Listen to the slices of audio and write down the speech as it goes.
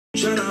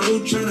who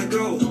tryna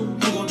go? Who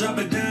gon' drop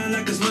it down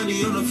like it's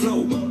money on the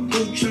floor?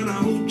 Who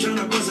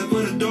tryna bust it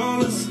for the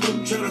dollars?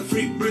 Who tryna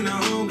freak, bring her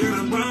home, girl,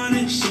 I'm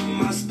running. She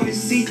my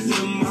spicy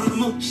little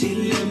mama.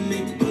 She let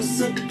me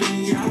bust up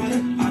in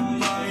yada. I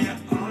buy her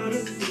all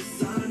the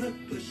designer,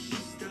 but she's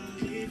still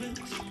leaving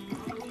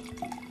tomorrow.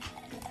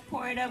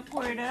 Pour it up,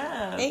 pour it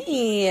up.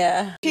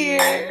 Hey,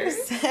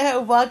 cheers.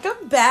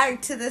 Welcome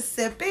back to the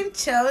Sip and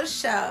Chill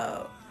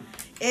Show.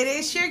 It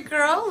is your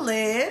girl,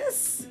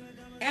 Liz.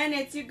 And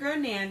it's your girl,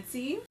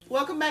 Nancy.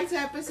 Welcome back to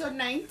episode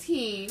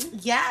 19.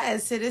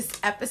 Yes, it is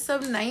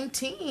episode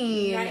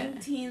 19.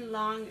 19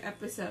 long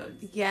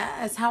episodes.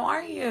 Yes, how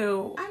are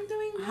you? I'm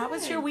doing good. How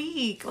was your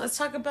week? Let's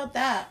talk about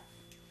that.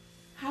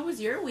 How was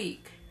your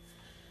week?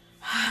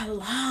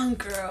 Long,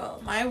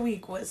 girl. My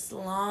week was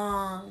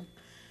long.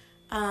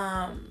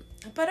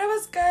 But it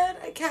was good.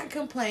 I can't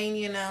complain,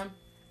 you know.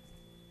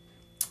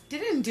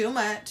 Didn't do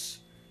much.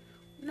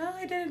 No,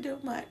 I didn't do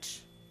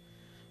much.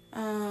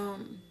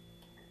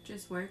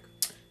 Just work?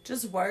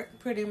 Just work,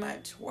 pretty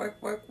much. Work.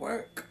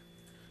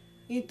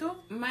 ¿Y tú?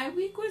 My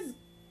week was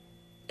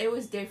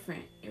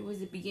different. It was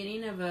the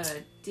beginning of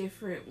a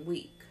different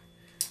week.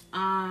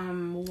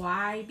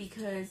 Why?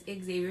 Because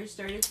Xavier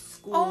started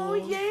school. Oh,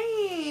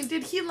 yay.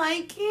 Did he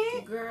like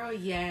it? Girl,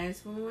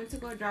 yes. When we went to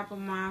go drop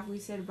him off, we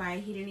said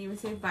bye. He didn't even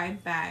say bye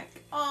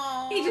back.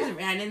 Oh. He just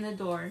ran in the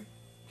door.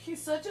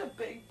 He's such a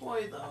big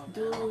boy, though.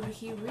 Dude,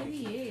 he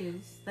really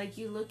is. Like,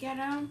 you look at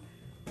him,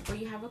 or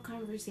you have a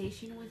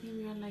conversation with him,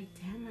 you're like,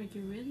 damn, are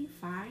you really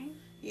fine?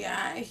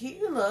 Yeah, he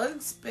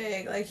looks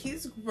big. Like,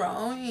 he's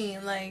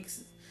growing. Like,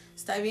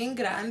 está bien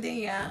grande,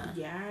 yeah.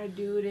 Yeah,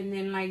 dude. And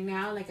then, like,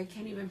 now, like, I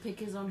can't even pick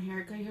his own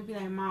haircut. He'll be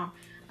like, Mom,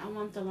 I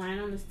want the line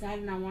on the side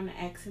and I want an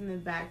X in the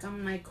back.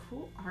 I'm like,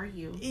 who are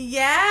you?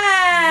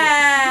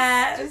 Yes!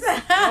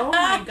 Oh,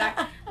 my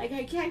God. Like,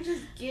 I can't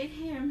just get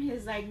him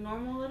his, like,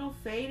 normal little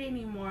fade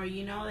anymore,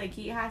 you know? Like,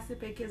 he has to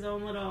pick his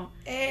own little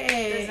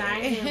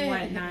design and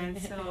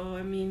whatnot. So,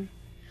 I mean,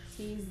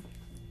 he's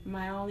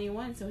my only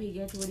one, so he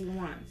gets what he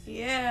wants.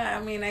 Yeah,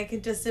 I mean, I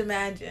can just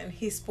imagine.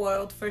 He's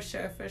spoiled for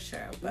sure.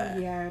 But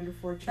yeah,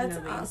 unfortunately.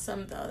 that's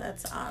awesome, though.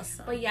 That's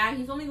awesome. But yeah,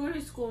 he's only going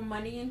to school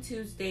Monday and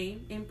Tuesday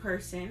in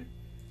person.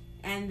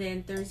 And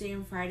then Thursday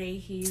and Friday,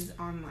 he's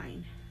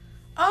online.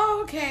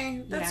 Oh,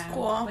 okay. That's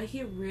cool. But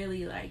he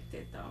really liked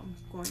it, though.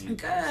 Going in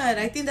Good. person.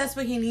 I think that's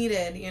what he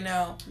needed, you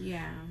know.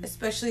 Yeah.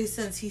 Especially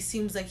since he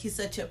seems like he's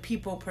such a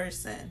people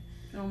person.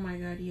 Oh, my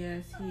God,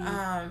 yes.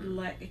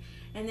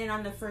 And then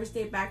on the first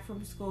day back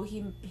from school,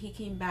 he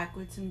came back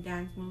with some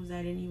dance moves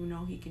I didn't even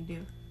know he could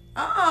do.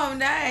 Oh,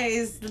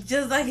 nice.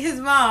 Just like his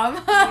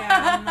mom.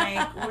 Yeah, I'm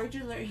like, where'd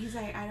you learn? He's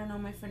like, I don't know,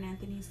 my friend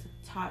Anthony's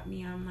taught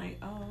me. I'm like,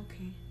 oh,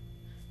 okay.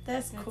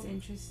 That's cool. That's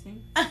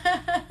interesting.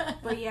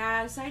 But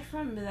yeah, aside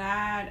from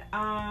that,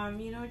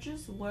 you know,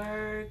 just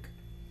work.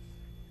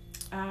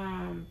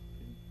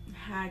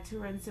 Had to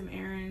run some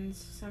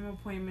errands, some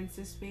appointments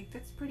this week.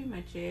 That's pretty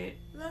much it.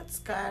 That's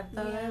good,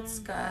 though. Yeah, that's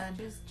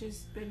good.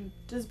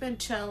 Just been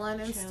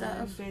chilling and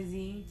stuff.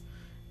 Busy.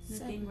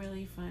 Nothing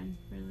really fun,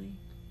 really.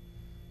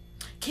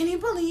 Can you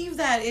believe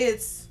that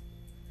it's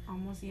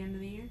almost the end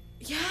of the year?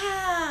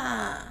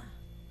 Yeah.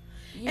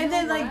 And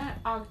then like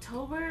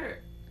October,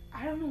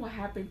 I don't know what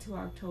happened to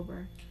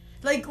October.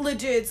 Like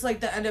legit, it's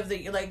like the end of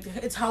the year. Like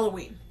it's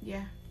Halloween.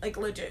 Yeah. Like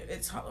legit,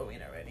 it's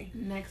Halloween already.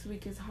 Next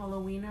week is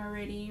Halloween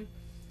already.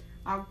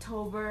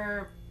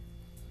 October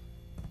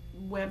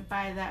went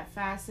by that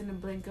fast in a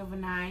blink of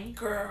an eye.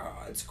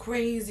 Girl, it's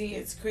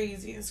crazy.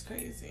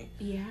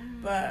 Yeah.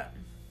 But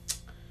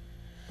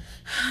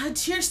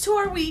cheers to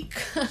our week.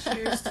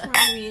 Cheers to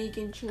our week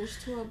and cheers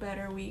to a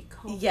better week,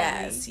 hopefully.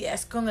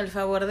 Yes, con el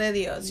favor de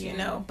Dios, you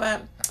know.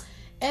 But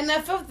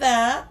enough of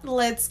that.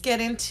 Let's get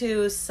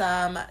into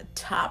some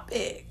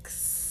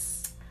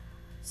topics.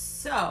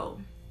 So,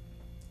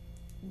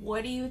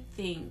 what do you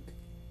think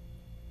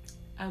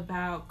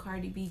about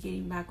Cardi B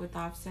getting back with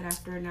Offset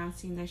after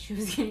announcing that she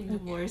was getting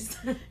divorced?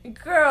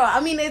 Girl, I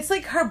mean, it's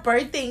like her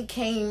birthday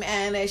came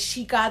and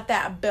she got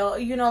that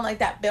like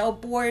that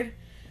billboard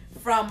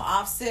from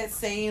Offset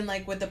saying,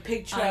 like, with the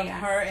picture of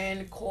her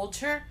in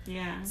Culture.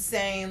 Yeah.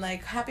 Saying,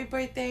 like, happy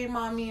birthday,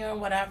 mommy, or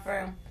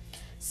whatever.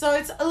 So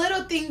it's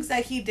little things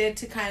that he did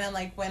to kind of,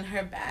 like, win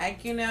her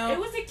back, you know? It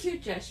was a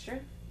cute gesture.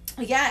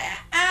 Yeah,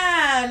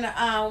 and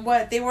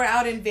they were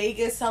out in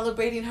Vegas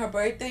celebrating her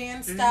birthday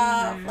and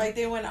stuff. Mm-hmm. Like,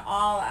 they went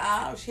all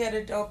out. She had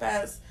a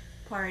dope-ass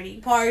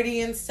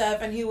party and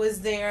stuff, and he was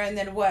there. And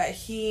then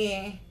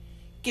he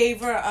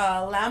gave her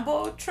a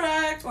Lambo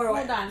truck? Or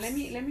Hold on, let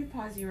me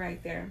pause you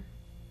right there.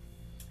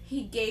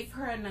 He gave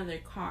her another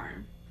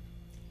car.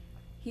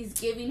 He's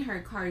giving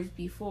her cars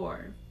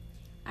before.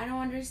 I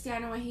don't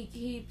understand why he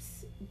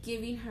keeps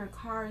giving her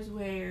cars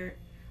where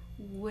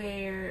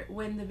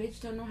when the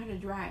bitch don't know how to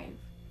drive.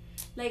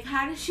 Like,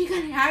 how is she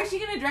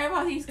gonna drive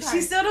all these cars?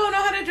 She still don't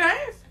know how to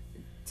drive?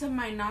 To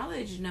my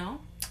knowledge, no.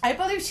 I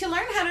believe she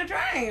learned how to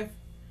drive.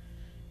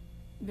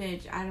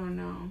 Bitch, I don't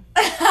know.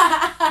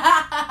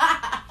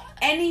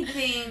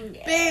 Anything.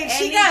 Bitch,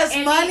 she got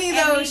money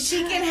though.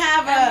 She can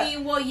have I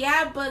mean, well,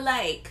 yeah, but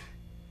like,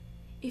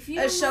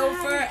 a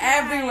chauffeur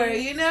everywhere,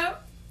 you know?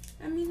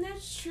 I mean,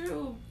 that's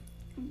true.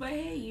 But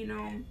hey, you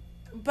know.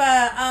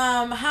 But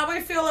how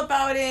I feel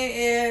about it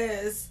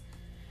is,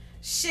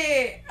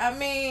 shit, I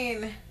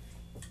mean,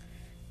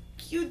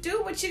 you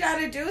do what you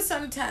gotta do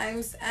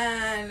sometimes,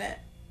 and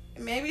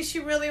maybe she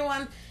really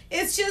wants,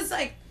 it's just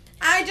like,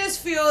 I just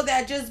feel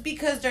that just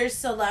because they're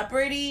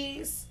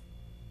celebrities,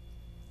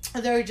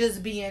 they're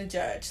just being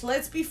judged.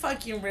 Let's be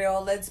fucking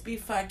real. Let's be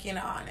fucking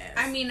honest.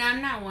 I mean,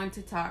 I'm not one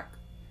to talk.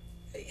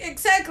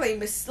 Exactly.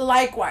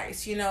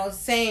 Likewise, you know,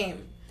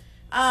 same.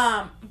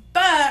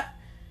 But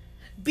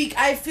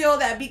I feel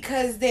that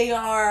because they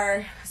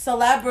are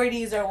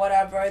celebrities or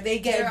whatever, they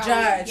get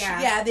judged.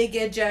 Yeah, they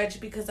get judged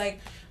because, like,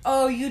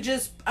 oh, you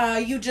just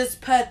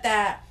put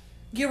that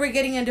you were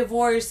getting a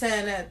divorce,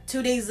 and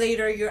 2 days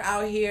later you're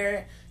out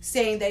here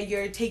saying that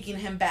you're taking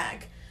him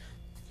back.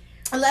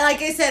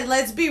 Like I said,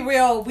 let's be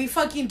real. We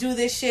fucking do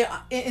this shit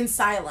in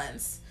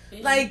silence.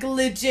 Like,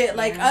 legit.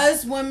 Like,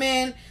 us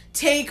women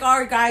take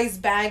our guys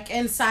back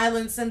in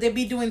silence, and they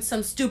be doing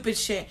some stupid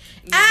shit.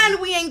 And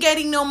we ain't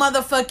getting no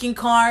motherfucking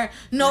car,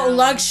 no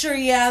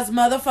luxury ass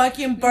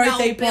motherfucking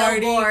birthday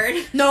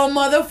party, no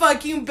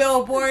motherfucking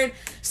billboard.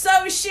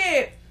 So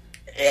shit.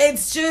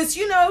 It's just,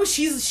 you know,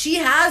 she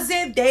has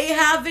it, they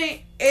have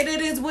it. It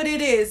is what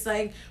it is.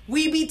 Like,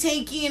 we be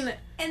taking.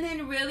 And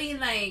then really,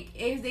 like,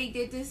 if they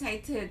did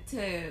decide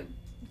to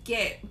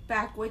get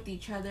back with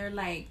each other,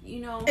 like, you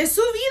know, it's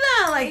su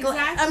vida. Like,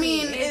 exactly. I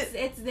mean,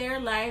 it's their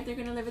life. They're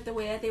gonna live it the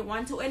way that they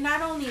want to. And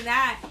not only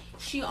that,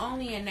 she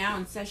only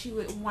announced that she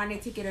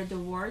wanted to get a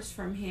divorce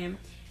from him.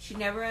 She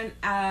never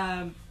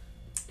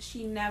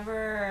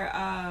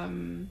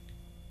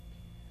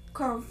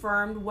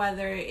confirmed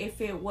whether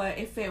if it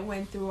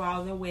went through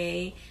all the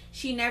way.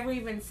 She never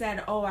even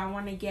said, "Oh, I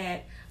want to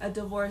get a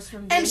divorce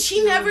from this." And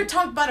she never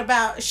talked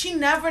about she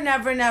never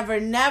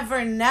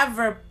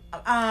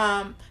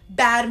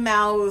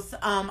badmouth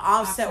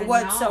Offset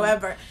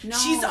whatsoever. No,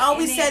 she's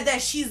always said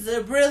that she's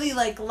really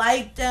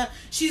liked them.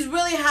 She's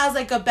really has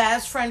like a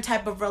best friend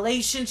type of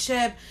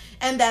relationship,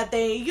 and that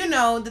they, you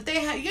know, that they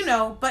had, you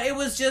know, but it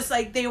was just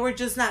like they were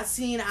just not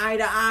seeing eye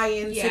to eye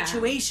in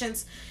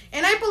situations.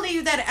 And I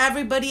believe that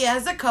everybody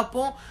as a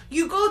couple,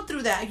 you go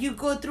through that. You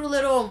go through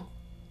little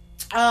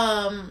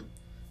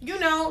you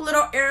know,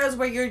 little eras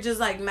where you're just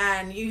like,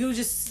 man, you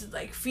just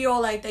like feel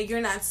like that you're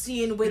not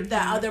seeing with the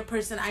other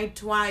person eye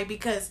to eye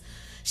because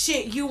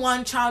shit, you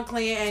want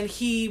chocolate and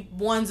he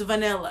wants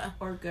vanilla.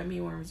 Or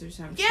gummy worms or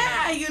something.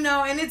 Yeah, you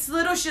know, and it's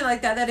little shit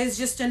like that is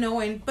just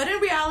annoying. But in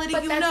reality,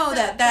 you know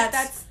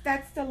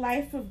that's the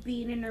life of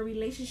being in a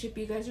relationship.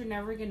 You guys are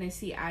never going to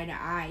see eye to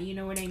eye. You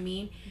know what I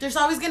mean? There's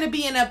always going to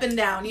be an up and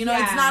down. You know,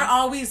 it's not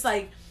always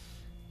like,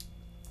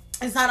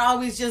 it's not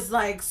always just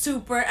like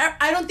super.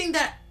 I don't think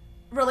that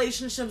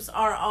relationships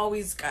are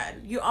always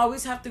good. You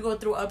always have to go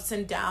through ups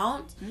and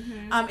downs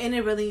in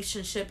a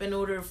relationship in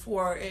order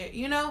for it,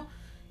 you know.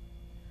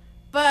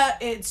 But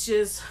it's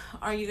just,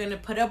 are you going to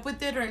put up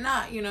with it or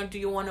not? You know, do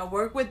you want to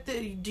work with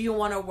it? Do you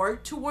want to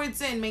work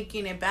towards it and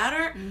making it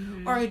better?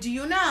 Or do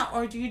you not?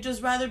 Or do you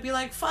just rather be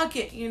like, fuck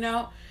it, you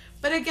know?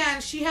 But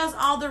again, she has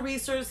all the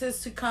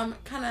resources to come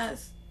kind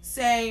of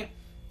say,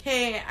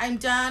 hey, I'm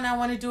done. I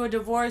want to do a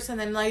divorce. And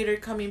then later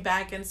coming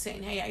back and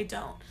saying, hey, I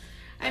don't.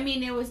 I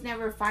mean, it was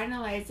never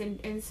finalized,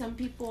 and some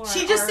people are...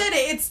 She just said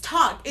it. It's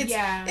talk.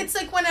 It's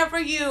like whenever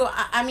you...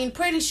 I mean,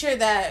 pretty sure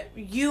that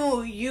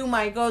you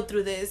might go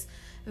through this,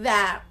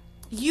 that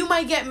you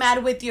might get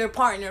mad with your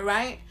partner,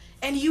 right?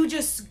 And you're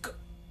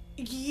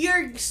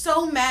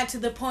so mad to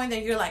the point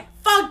that you're like,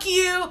 fuck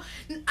you,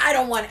 I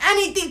don't want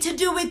anything to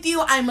do with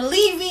you, I'm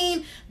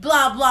leaving,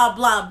 blah, blah,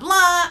 blah,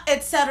 blah,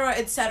 etc.,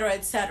 etc.,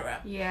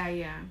 etc.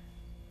 Yeah.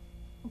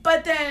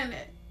 But then...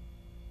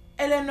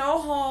 el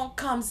enojo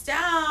comes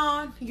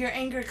down, your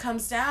anger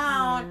comes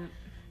down,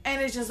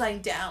 and it's just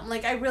like, damn,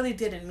 like, I really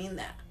didn't mean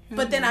that.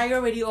 But then I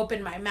already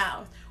opened my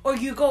mouth. Or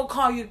you go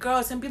call your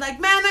girls and be like,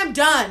 man, I'm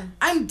done.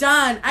 I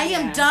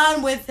am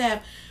done with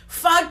him.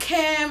 Fuck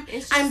him.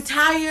 I'm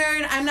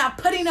tired. I'm not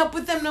putting up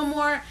with him no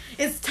more.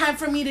 It's time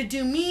for me to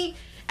do me.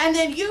 And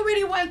then you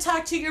really want to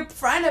talk to your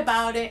friend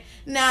about it.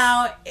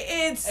 Now,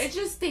 it's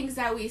just things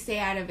that we say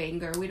out of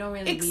anger. We don't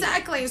really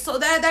exactly. So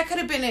that could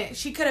have been it.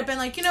 She could have been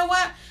like, you know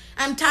what?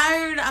 I'm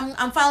tired.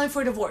 I'm filing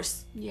for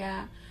divorce.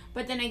 Yeah.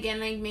 But then again,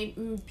 like,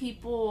 maybe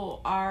people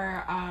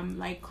are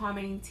like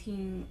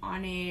commenting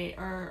on it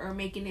or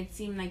making it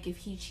seem like if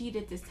he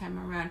cheated this time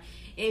around.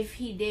 If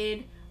he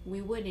did,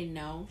 we wouldn't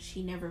know.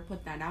 She never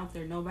put that out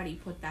there. Nobody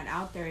put that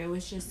out there. It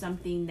was just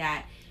something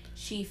that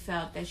she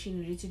felt that she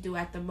needed to do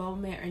at the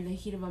moment or in the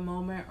heat of a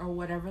moment or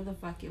whatever the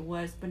fuck it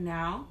was. But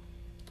now,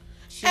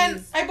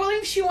 and I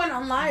believe she went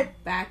on live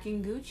back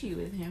in Gucci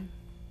with him.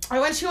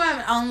 When she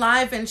went on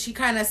live and she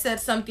kind of said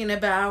something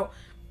about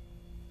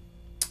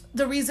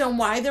the reason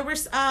why there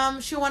was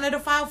she wanted to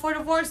file for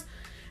divorce,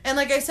 and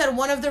like I said,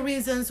 one of the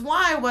reasons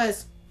why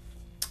was,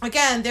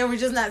 again, they were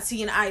just not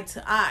seeing eye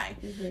to eye.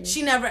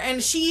 She never,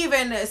 and she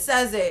even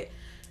says it.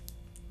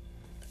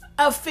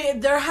 Affair,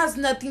 there has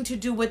nothing to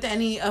do with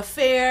any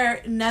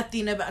affair,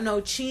 nothing about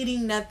no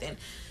cheating, nothing.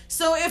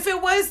 So if it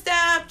was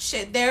that,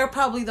 shit, they're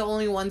probably the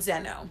only ones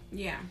that know.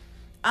 Yeah.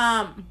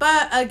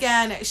 But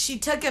again, she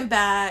took him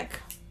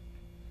back.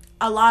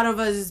 A lot of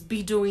us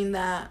be doing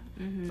that.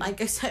 Mm-hmm. Like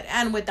I said,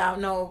 and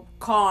without no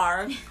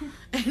car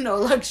and no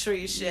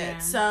luxury shit. Yeah.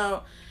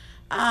 So,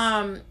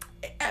 I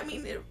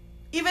mean,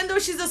 even though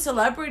she's a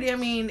celebrity, I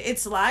mean,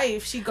 it's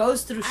life. She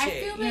goes through shit,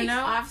 I feel like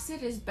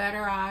Offset is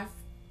better off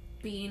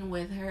being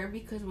with her,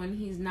 because when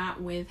he's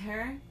not with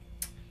her,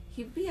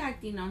 he'd be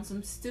acting on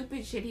some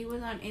stupid shit. He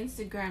was on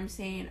Instagram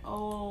saying,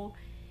 oh,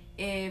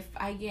 if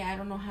I get I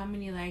don't know how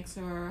many likes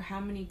or how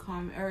many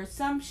comments or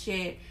some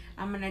shit,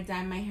 I'm gonna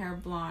dye my hair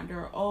blonde,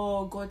 or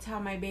oh, go tell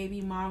my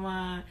baby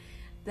mama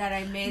that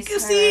I miss her.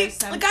 See,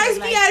 guys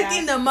be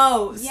acting the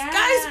most. Yeah,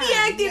 guys be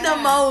acting the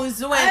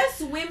most. When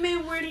us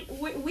women,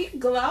 we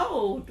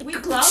glow. We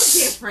glow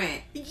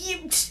different.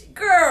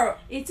 Girl,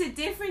 it's a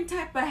different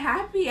type of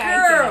happy.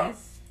 I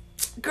guess.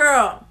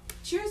 Girl,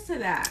 cheers to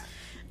that.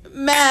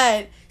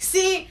 Man,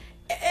 see,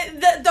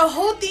 the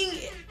whole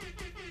thing.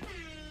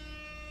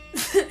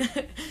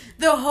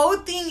 The whole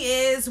thing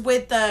is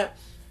with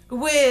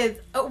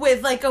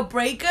like a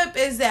breakup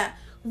is that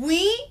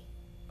we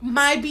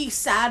might be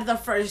sad the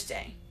first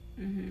day.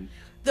 Mm-hmm.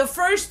 The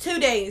first 2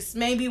 days,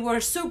 maybe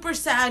we're super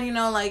sad, you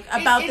know, like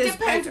about this. It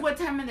depends what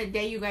time of the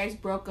day you guys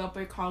broke up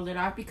or called it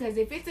off. Because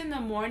if it's in the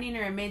morning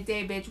or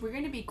midday, bitch, we're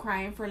gonna be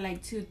crying for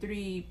like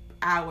 2-3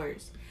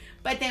 hours.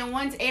 But then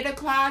once 8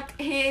 o'clock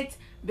hits,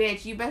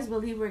 bitch, you best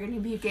believe we're gonna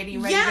be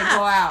getting ready to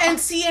go out. And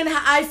see, and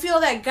I feel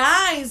that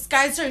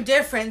guys are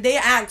different. They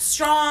act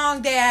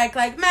strong. They act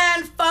like,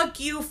 man, fuck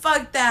you,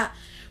 fuck that.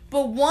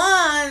 But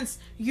once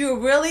you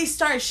really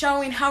start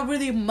showing how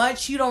really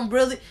much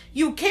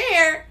you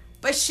care,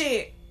 but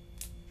shit,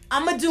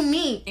 I'ma do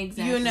me.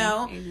 Exactly. You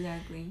know?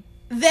 Exactly.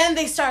 Then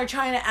they start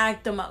trying to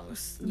act the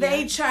most. Yeah.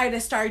 They try to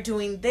start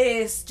doing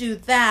this, do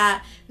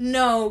that.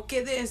 No,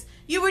 get this.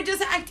 You were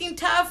just acting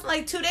tough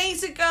like 2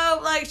 days ago.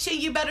 Like, shit,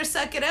 you better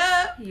suck it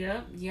up.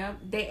 Yep.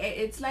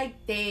 It's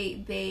like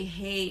they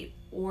hate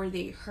or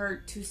they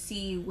hurt to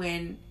see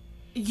when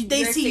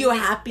they see you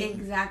happy.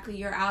 Exactly.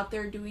 You're out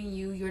there doing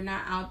you. You're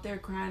not out there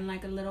crying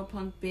like a little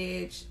punk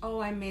bitch.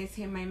 Oh, I miss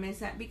him. I miss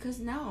that. Because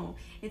no,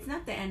 it's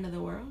not the end of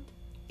the world.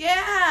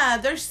 Yeah,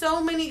 there's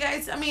so many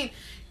guys. I mean,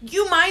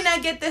 you might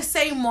not get the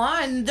same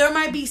one. There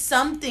might be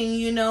something,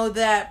 you know,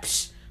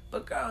 that...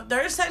 But girl,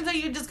 there's times that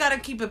you just gotta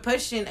keep it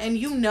pushing, and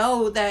you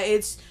know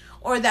that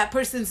that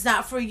person's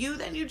not for you,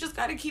 then you just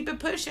gotta keep it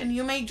pushing.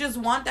 You may just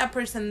want that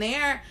person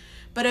there,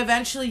 but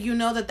eventually you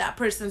know that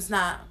person's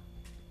not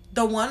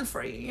the one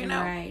for you, you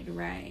know?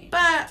 Right.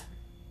 But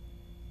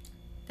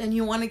then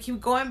you want to keep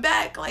going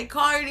back like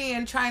Cardi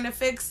and trying to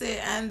fix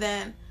it, and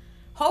then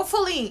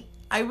hopefully...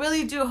 I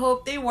really do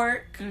hope they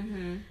work.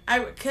 Mm-hmm.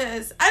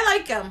 Because I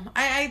like them.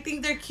 I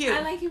think they're cute. I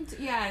like him too.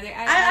 Yeah.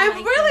 I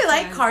like really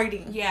like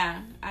Cardi.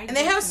 Yeah. And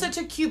they have such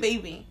a cute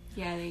baby.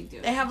 Yeah, they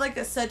do. They have like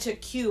such a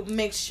cute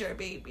mixture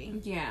baby.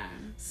 Yeah.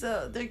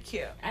 So they're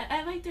cute.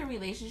 I like their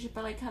relationship.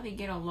 I like how they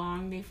get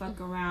along. They fuck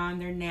around.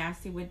 They're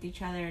nasty with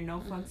each other. No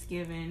fucks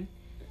given.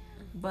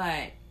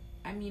 But,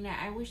 I mean,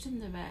 I wish them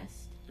the best.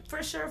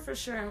 For sure.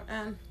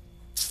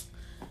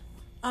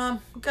 And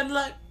good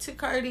luck to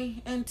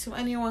Cardi and to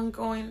anyone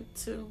going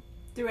through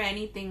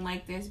anything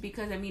like this,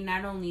 because I mean,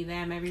 not only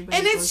them, everybody.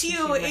 And it's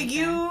you. Like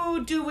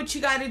you do what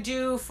you got to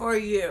do for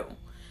you.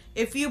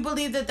 If you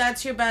believe that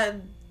that's your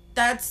bad,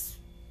 that's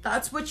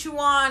what you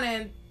want,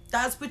 and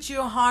that's what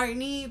your heart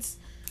needs.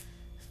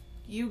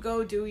 You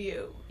go do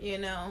you. You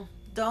know,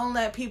 don't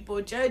let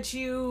people judge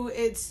you.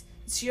 It's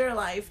your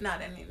life, not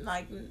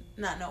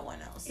no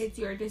one else. It's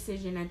your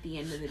decision at the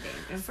end of the day,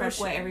 and fuck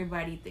what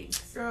everybody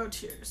thinks. Girl,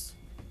 cheers.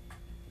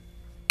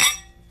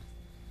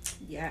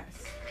 Yes.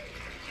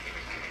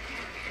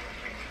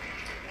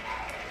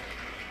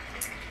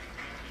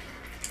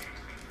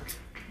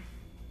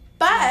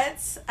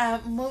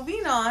 But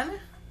moving on,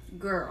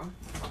 girl.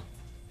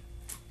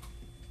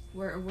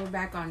 We're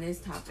back on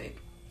this topic.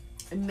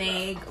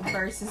 Meg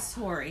versus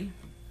Tory.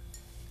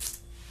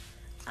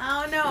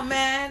 I don't know,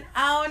 man.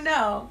 I don't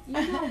know.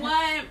 You know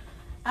what?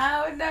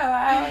 I don't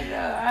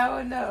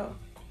know.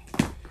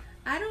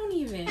 I don't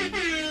even.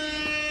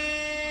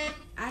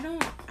 I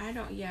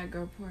don't. Yeah,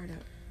 girl, pour it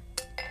up.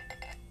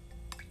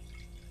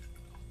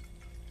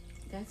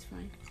 That's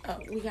fine. Oh,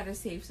 we gotta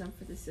save some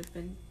for the sip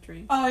and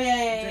drink. Oh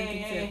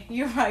yeah.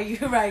 You're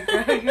right,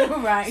 girl. You're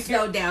right.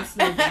 Slow down.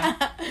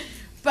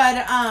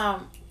 But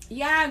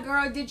yeah,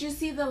 girl. Did you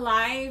see the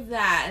live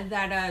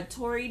that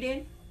Tory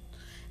did?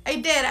 I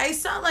did. I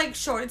saw like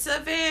shorts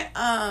of it.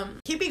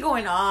 He be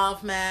going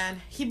off,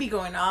 man. He be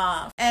going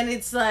off, and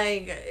it's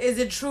like, is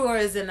it true or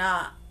is it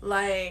not?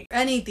 Like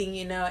anything,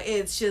 you know.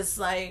 It's just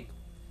like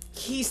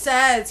he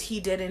says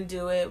he didn't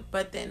do it,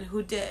 but then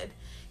who did?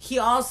 He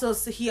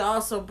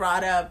also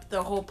brought up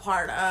the whole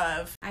part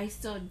of... I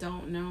still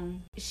don't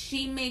know.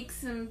 She makes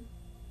him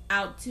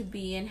out to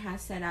be and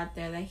has said out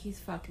there that he's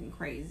fucking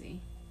crazy.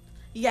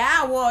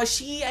 Yeah, well, I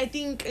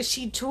think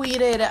she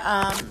tweeted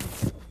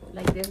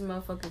like this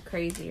motherfucker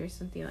crazy or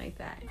something like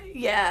that.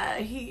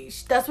 Yeah,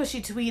 that's what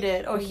she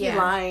tweeted, or he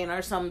lying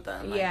or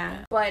something. Like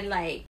that. But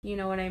like, you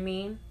know what I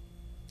mean?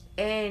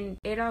 And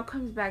it all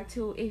comes back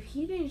to, if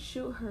he didn't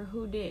shoot her,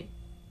 who did?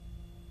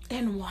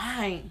 And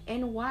why?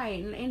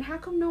 And how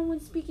come no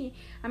one's speaking?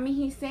 I mean,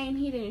 he's saying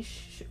he didn't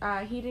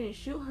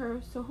shoot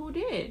her, so who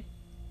did?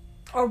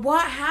 Or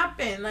what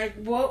happened? Like,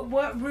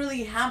 what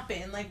really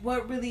happened? Like,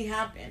 what really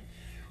happened?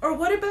 Or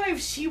what about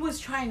if she was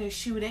trying to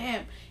shoot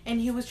him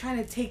and he was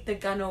trying to take the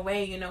gun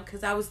away, you know?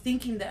 Because I was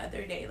thinking the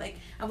other day, like,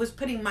 I was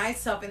putting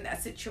myself in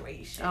that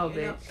situation. Oh, you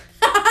bitch. know?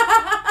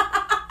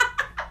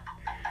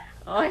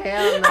 Oh,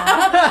 hell no.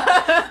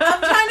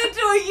 I'm trying to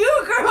do a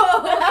you,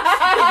 girl.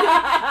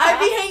 I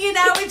be hanging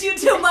out with you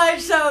too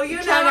much, so, you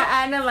know. Trying to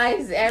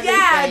analyze everything.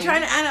 Yeah,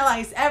 trying to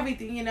analyze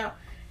everything, you know.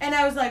 And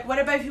I was like, what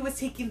about if he was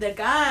taking the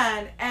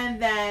gun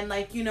and then,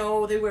 like, you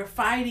know, they were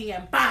fighting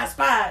and bas,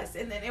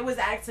 and then it was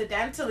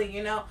accidentally,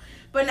 you know.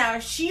 But now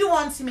she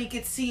wants to make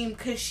it seem,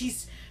 because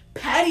she's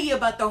petty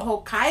about the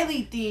whole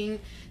Kylie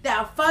thing,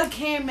 that fuck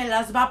him, me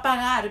las va a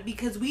pagar.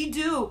 Because we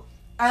do,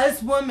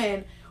 as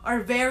women, are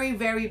very,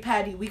 very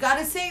petty. We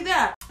gotta say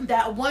that.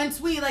 That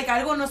once we, like,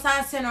 algo nos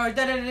hacen or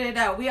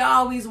da-da-da-da-da, we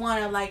always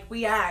want to, like,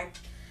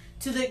 react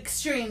to the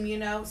extreme, you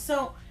know.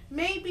 So,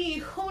 maybe,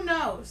 who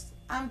knows?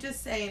 I'm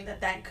just saying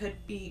that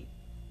could be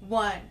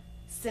one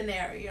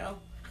scenario.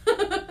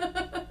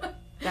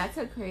 That's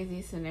a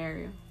crazy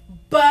scenario.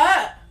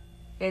 But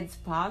it's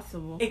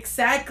possible.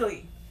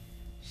 Exactly.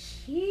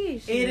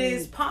 Sheesh. It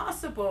is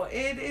possible.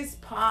 It is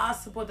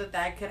possible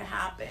that could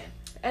happen.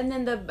 And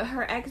then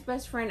her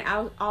ex-best friend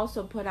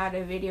also put out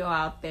a video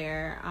out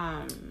there.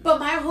 But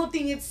my whole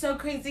thing, it's so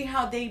crazy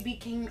how they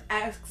became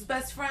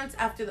ex-best friends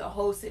after the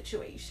whole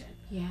situation.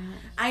 Yeah.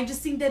 I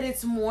just think that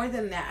it's more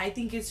than that. I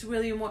think it's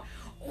really more.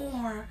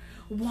 Or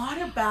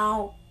what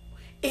about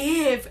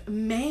if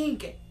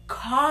Meg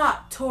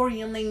caught Tory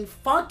and Lane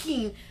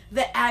fucking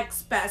the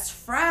ex-best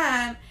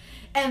friend,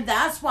 and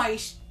that's why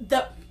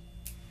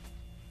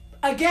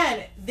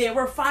again, they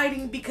were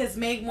fighting because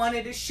Meg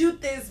wanted to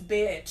shoot this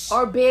bitch.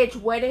 Or bitch,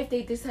 what if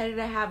they decided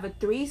to have a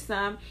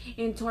threesome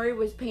and Tory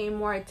was paying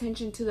more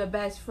attention to the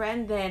best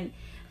friend than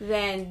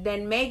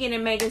Megan,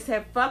 and Megan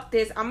said, fuck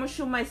this, I'm gonna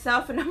shoot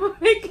myself and I'm gonna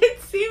make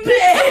it seem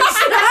bitch.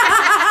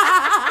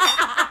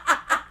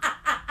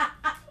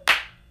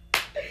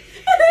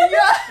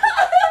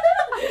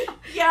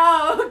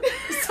 Yo,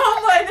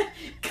 someone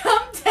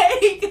come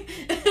take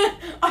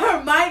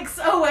our mics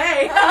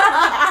away.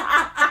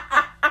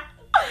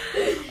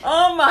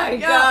 Oh my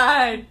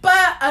God.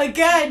 But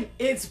again,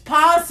 it's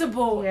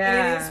possible.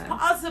 Yeah. It is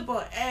possible.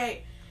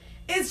 Hey,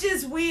 it's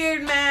just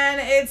weird, man.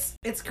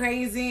 It's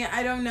crazy.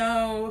 I don't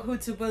know who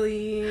to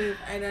believe.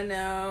 I don't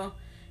know.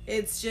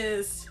 It's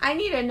just, I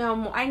need to know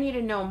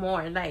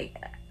more. Like,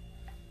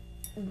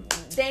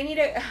 they need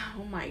to,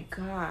 oh my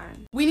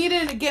God. we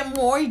need to get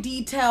more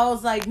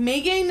details. Like,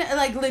 Megan,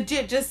 like,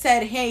 legit just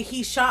said, hey,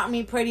 he shot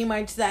me, pretty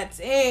much, that's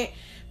it.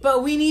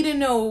 But we need to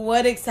know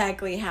what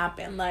exactly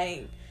happened.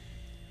 Like,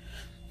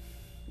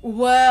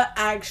 what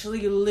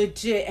actually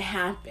legit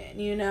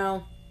happened, you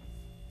know?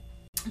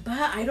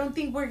 But I don't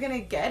think we're gonna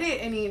get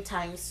it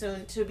anytime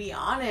soon, to be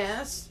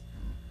honest.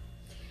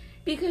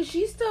 Because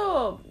she's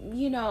still,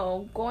 you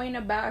know, going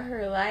about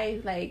her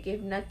life. Like,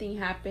 if nothing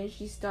happens,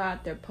 she's still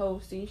out there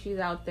posting. She's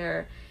out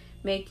there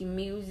making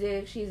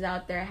music. She's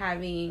out there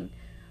having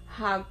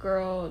hot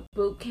girl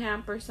boot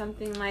camp or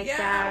something like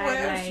that.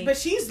 Well, like, but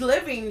she's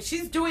living.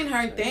 She's doing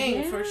her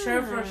thing, for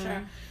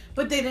sure.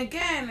 But then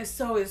again,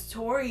 so is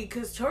Tory.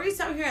 Because Tory's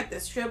out here at the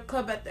strip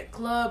club, at the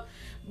club,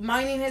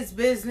 minding his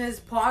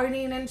business,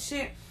 partying and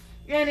shit.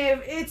 And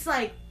if it's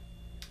like,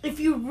 if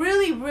you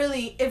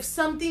really, if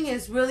something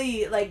is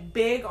really, like,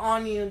 big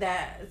on you,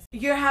 that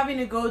you're having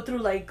to go through,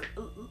 like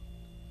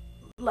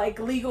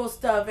legal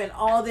stuff and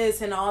all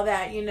this and all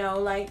that, you know,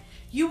 like,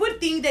 you would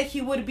think that he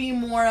would be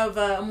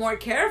more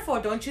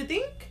careful, don't you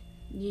think?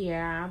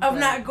 Yeah. Of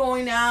not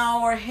going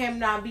out, or him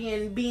not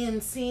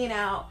being seen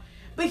out.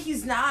 But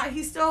he's not.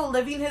 He's still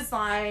living his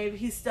life.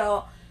 He's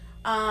still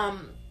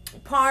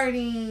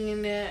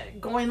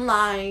partying, going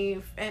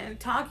live, and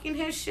talking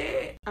his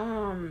shit.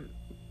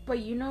 But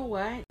you know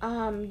what?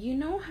 You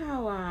know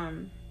how,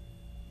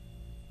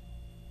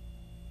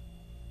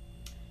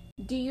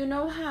 do you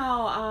know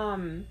how,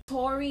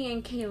 Tory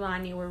and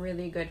Kehlani were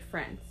really good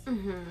friends?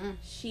 Mm-hmm.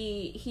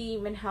 He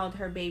even held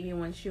her baby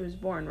when she was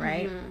born,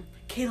 right? Mm-hmm.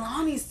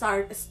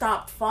 Kehlani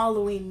stopped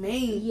following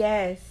me.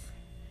 Yes.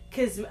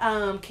 Because,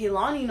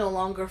 Kehlani no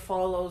longer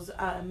follows,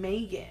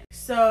 Megan.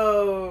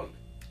 So,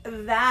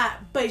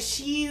 but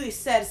she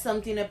said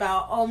something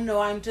about, oh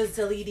no, I'm just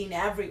deleting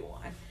everyone.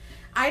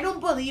 I don't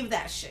believe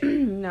that shit.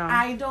 No.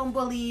 I don't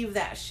believe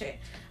that shit.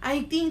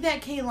 I think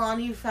that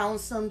Kehlani found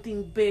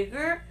something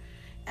bigger,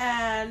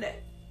 and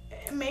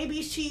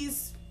maybe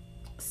she's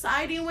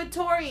siding with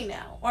Tory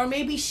now. Or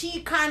maybe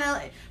she's kind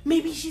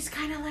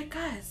of like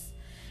us.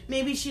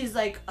 Maybe she's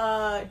like,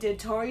 did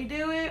Tory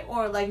do it?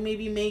 Or like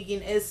maybe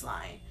Megan is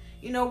lying.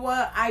 You know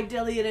what? I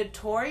deleted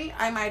Tory.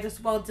 I might as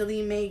well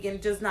delete Megan,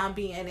 just not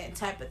be in it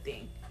type of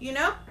thing. You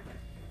know?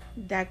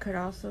 That could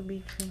also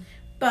be true.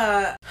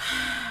 But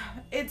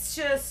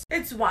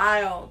it's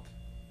wild.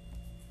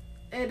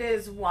 It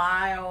is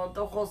wild,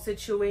 the whole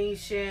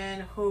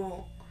situation,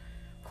 who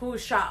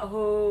shot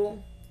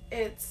who.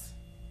 It's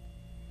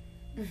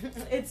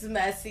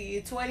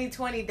messy.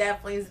 2020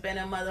 definitely has been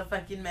a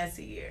motherfucking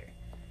messy year.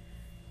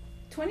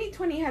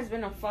 2020 has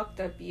been a fucked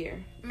up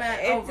year. Man,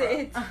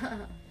 it's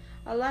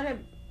a lot of...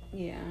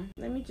 Yeah.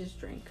 Let me just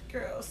drink.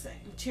 Girl,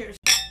 same. Cheers.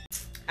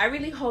 I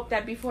really hope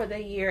that before the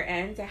year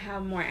ends, I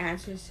have more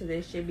answers to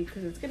this shit,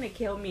 because it's gonna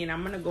kill me and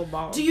I'm gonna go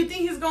bald. Do you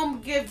think he's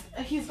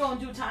gonna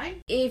do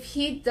time? If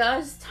he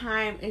does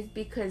time, it's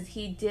because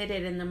he did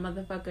it and the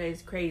motherfucker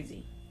is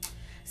crazy.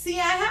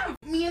 See,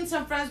 me and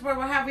some friends were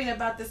having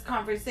about this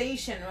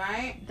conversation,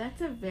 right?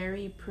 That's a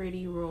very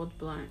pretty rolled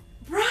blunt.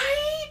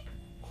 Right?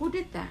 Who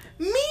did that?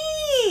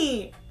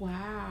 Me!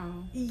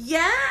 Wow.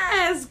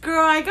 Yes,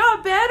 girl, I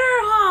got better,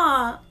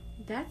 huh?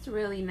 That's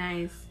really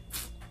nice.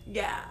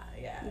 Yeah.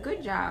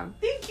 Good job.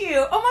 Thank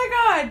you. Oh my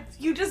God,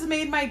 you just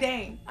made my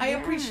day. I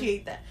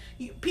appreciate that.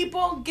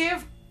 People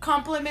give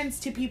compliments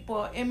to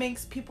people. It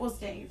makes people's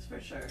days, for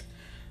sure.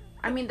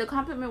 I mean, the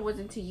compliment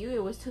wasn't to you,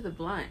 it was to the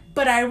blunt.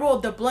 But I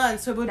rolled the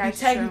blunt, so it would be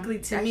technically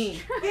true. to That's me.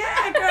 True.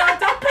 Yeah, girl,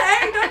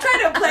 don't try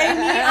to play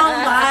me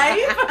on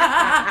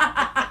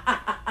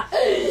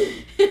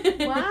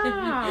live.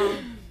 Wow.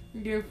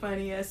 You're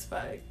funny as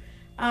fuck.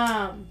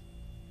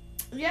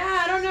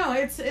 Yeah, I don't know.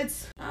 I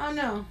don't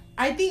know.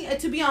 I think,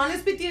 to be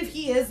honest with you, if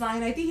he is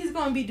lying, I think he's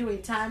going to be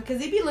doing time,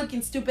 because he be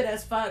looking stupid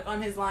as fuck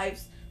on his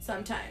lives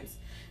sometimes.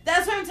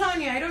 That's what I'm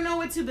telling you. I don't know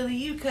what to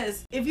believe,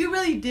 because if you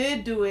really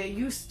did do it,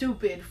 you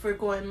stupid for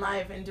going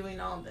live and doing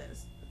all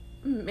this.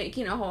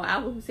 Making a whole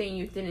album saying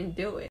you didn't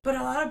do it. But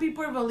a lot of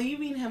people are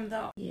believing him,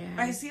 though. Yeah.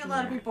 I see a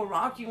lot of people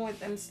rocking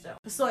with him still.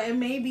 So it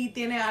maybe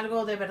tiene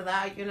algo de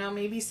verdad, you know?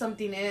 Maybe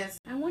something is.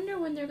 I wonder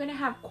when they're going to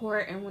have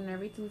court and when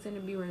everything's going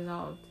to be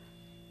resolved.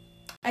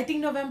 I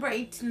think November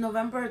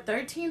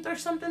 13th or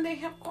something they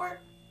have court.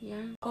 Yeah.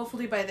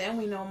 Hopefully by then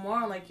we know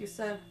more, like you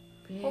said.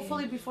 Big.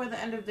 Hopefully before the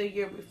end of the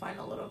year we find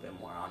a little bit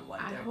more on what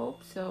I they're...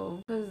 hope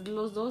so. Because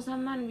los dos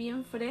andan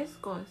bien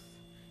frescos.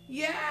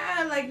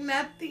 Yeah, like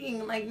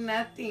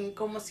nothing,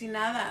 como si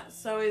nada.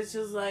 So it's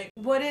just like,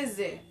 what is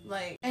it?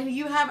 Like, and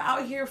you have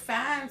out here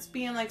fans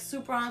being like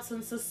super on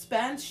some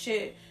suspense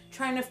shit,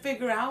 trying to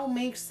figure out,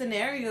 make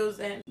scenarios,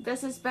 and the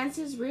suspense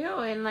is real,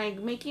 and like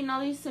making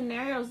all these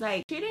scenarios,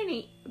 like shit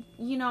ain't,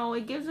 you know,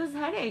 it gives us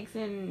headaches,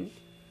 and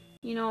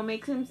you know,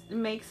 makes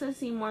us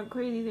seem more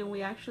crazy than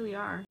we actually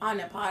are on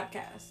a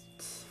podcast.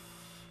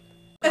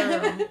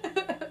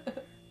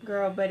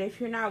 Girl, but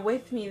if you're not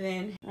with me,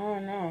 then I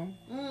don't know.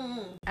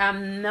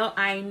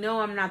 I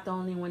know I'm not the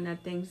only one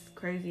that thinks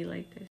crazy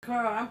like this.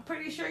 Girl, I'm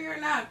pretty sure you're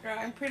not, girl.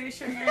 I'm pretty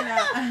sure you're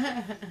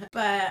not.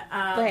 But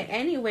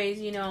anyways,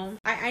 you know,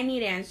 I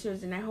need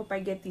answers, and I hope I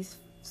get these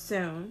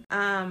soon.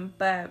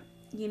 But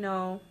you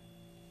know,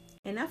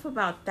 enough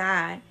about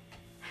that.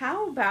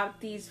 How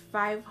about these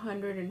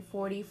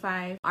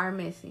 545 are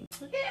missing?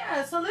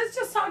 Yeah, so let's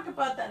just talk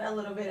about that a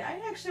little bit. I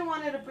actually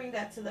wanted to bring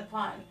that to the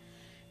pod,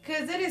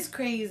 because it is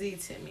crazy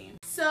to me.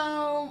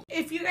 So,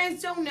 if you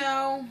guys don't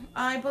know,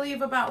 I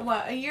believe about,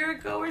 a year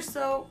ago or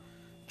so,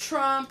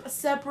 Trump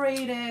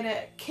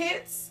separated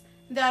kids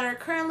that are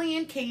currently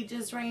in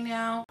cages right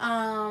now.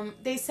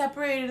 They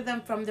separated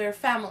them from their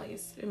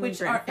families,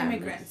 which are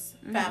immigrants'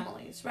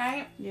 families,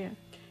 right? Yeah.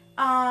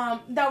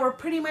 That were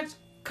pretty much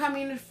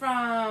coming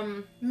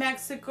from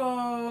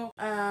Mexico,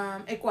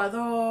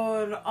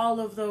 Ecuador, all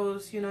of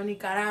those, you know,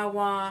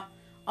 Nicaragua,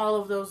 all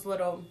of those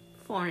little...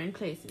 foreign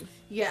places.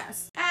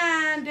 Yes.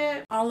 And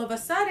all of a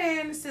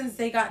sudden, since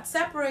they got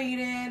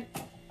separated,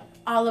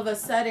 all of a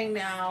sudden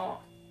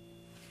now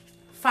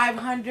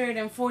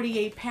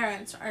 548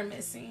 parents are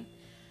missing.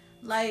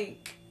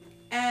 Like,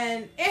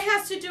 and it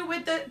has to do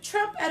with the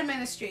Trump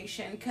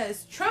administration,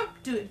 because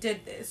Trump did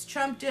this.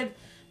 Trump did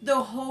the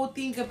whole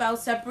thing about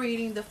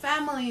separating the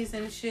families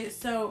and shit.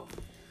 So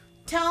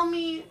tell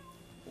me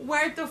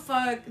where the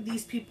fuck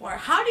these people are.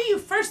 How do you,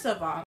 first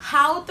of all,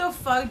 how the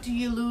fuck do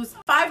you lose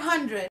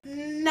 500?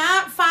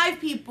 Not 5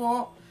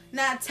 people,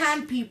 not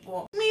 10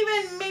 people,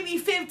 even maybe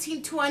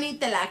 15, 20,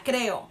 te la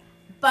creo.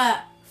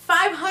 But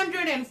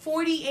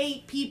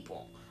 548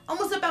 people,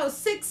 almost about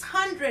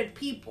 600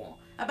 people,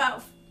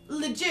 about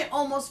legit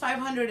almost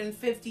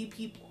 550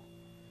 people,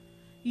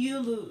 you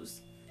lose.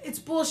 It's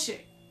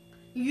bullshit.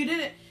 You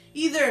didn't...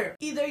 Either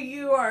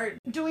you are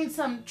doing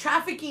some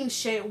trafficking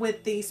shit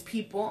with these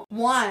people.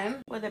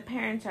 One. Well, the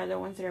parents are the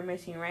ones that are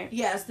missing, right?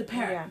 Yes, the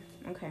parent.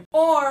 Yeah, okay.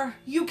 Or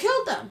you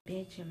killed them.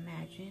 Bitch,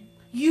 imagine.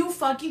 You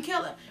fucking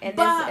killed them.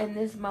 And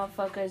this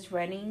motherfucker is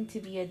running to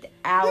be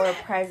our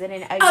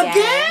president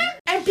again?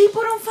 And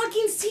people don't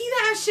fucking see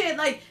that shit.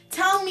 Like,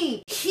 tell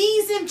me,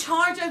 he's in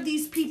charge of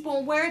these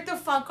people. Where the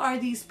fuck are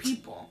these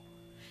people?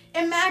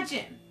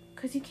 Imagine.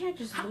 Because you can't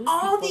just lose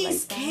all people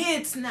these like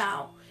kids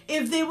now.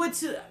 if they would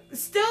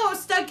still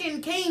stuck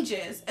in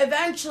cages,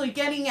 eventually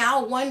getting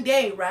out one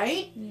day,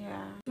 right?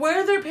 Yeah.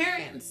 Where are their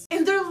parents?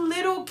 And they're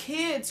little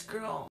kids,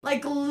 girl.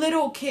 Like,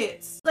 little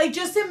kids. Like,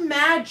 just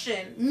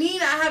imagine, me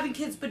not having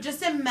kids, but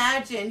just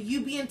imagine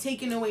you being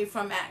taken away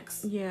from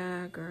X.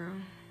 Yeah, girl.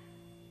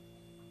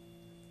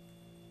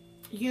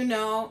 You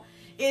know,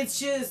 it's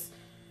just,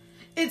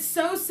 it's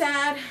so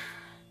sad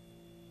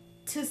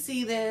to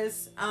see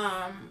this.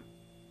 And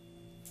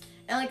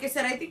like I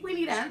said, I think we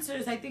need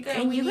answers. I think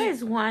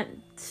guys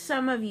want,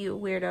 some of you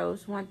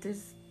weirdos want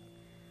this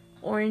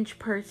orange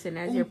person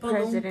as your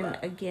president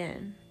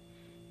again.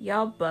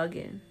 Y'all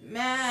bugging.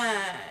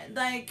 Man,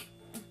 like,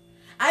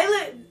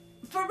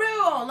 for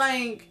real,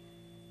 like,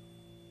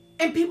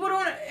 and people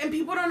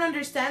don't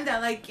understand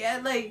that. Like,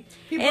 yeah, like,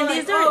 people and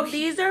are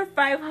these are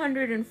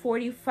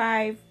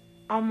 545,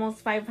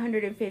 almost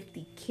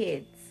 550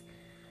 kids.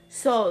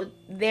 So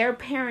their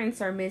parents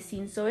are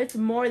missing. So it's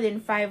more than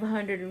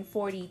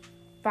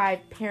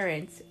 545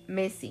 parents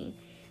missing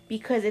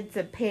because it's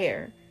a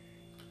pair.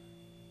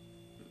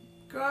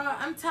 Girl,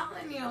 I'm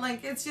telling you,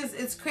 like,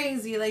 it's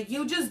crazy. Like,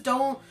 you just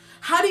don't.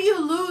 How do you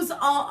lose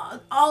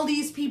all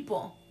these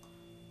people?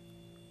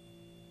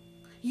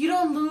 You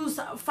don't lose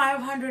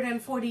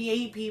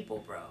 548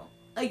 people, bro.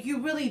 Like,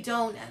 you really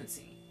don't,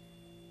 Nancy.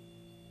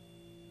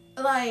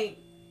 Like,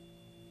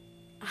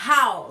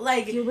 how?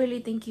 Like, do you really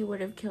think you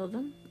would have killed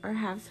them or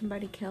have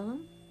somebody kill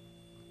them?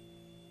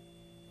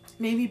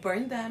 Maybe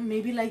burn them.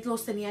 Maybe, like,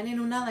 los tenían en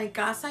una, like,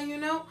 casa, you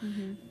know?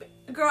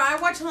 Mm-hmm. Girl, I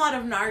watch a lot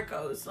of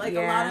Narcos. Like,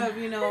 a lot of,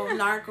 you know,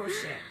 narco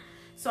shit.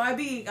 So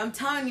I'm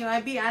telling you, I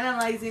be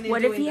analyzing it.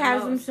 What if he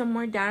has them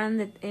somewhere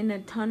down in a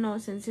tunnel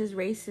since his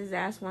racist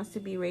ass wants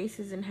to be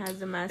racist and has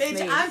them as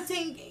slaves? I'm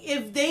thinking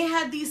if they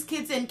had these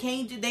kids in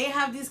cages,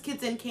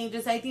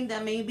 I think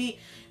that maybe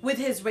with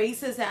his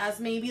racist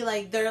ass, maybe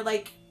like they're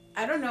like,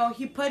 I don't know,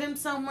 he put him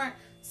somewhere,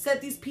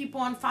 set these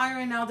people on fire,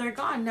 and now they're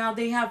gone. Now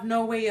they have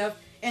no way of,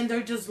 and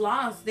they're just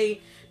lost.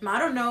 I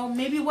don't know,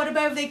 maybe what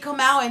about if they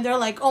come out and they're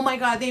like, oh my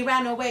God, they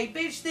ran away.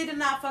 Bitch, they did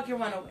not fucking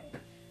run away.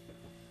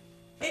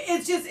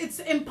 It's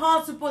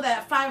impossible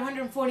that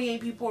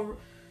 548 people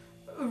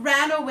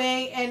ran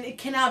away and it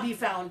cannot be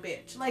found,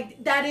 bitch.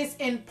 Like, that is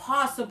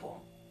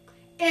impossible.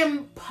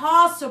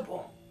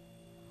 Impossible.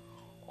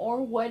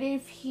 Or what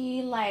if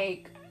he,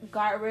 like,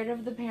 got rid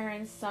of the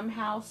parents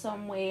somehow,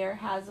 some way, or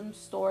has them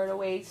stored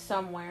away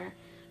somewhere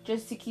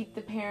just to keep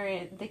the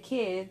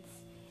kids,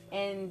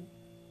 and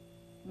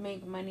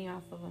make money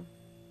off of them?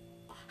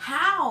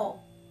 How?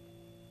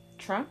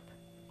 Trump?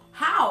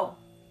 How?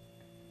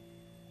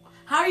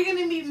 How are you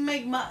gonna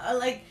make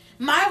like,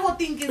 my whole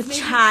thing is maybe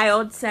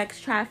child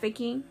sex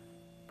trafficking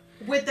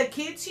with the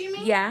kids, you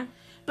mean? Yeah.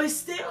 But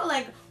still,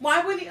 like,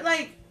 why would you,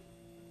 like,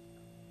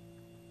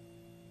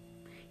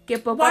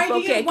 why do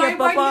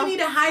you need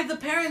to hide the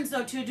parents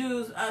though to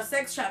do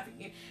sex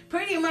trafficking?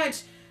 Pretty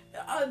much,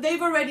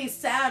 they've already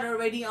said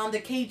on the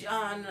cage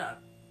on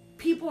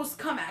people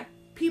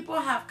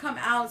have come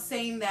out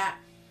saying that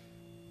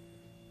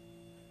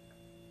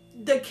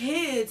the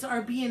kids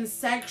are being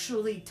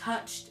sexually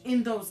touched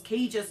in those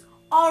cages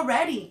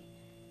already.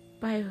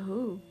 By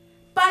who?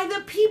 By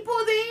the people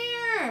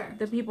there.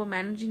 The people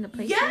managing the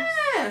place?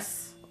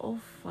 Yes. Oh,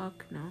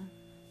 fuck no.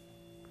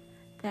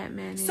 That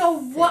man is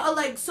so sick. What?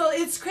 Like, so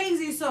it's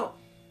crazy. So,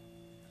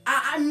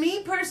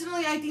 me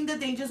personally, I think that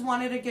they just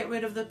wanted to get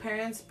rid of the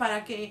parents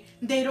para que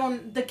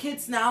the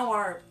kids now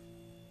are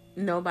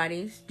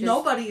nobody's.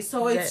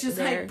 So it's just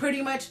like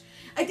pretty much,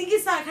 I think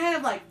it's not kind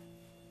of like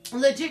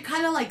legit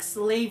kind of like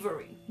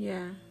slavery.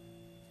 Yeah.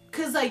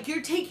 Because, like,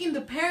 you're taking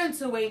the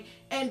parents away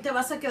and te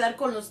vas a quedar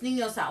con los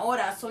niños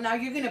ahora. So now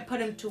you're going to put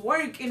them to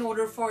work in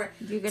order for...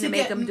 You're going to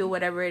make them do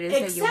whatever it is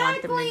that you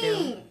want them to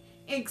do.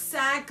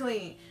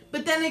 Exactly.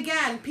 But then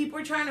again, people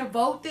are trying to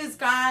vote this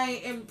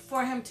guy and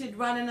for him to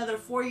run another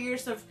 4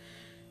 years of,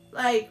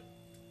 like...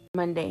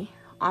 Monday.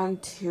 On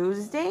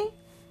Tuesday,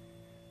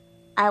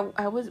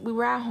 we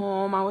were at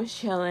home. I was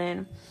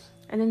chilling.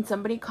 And then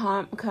somebody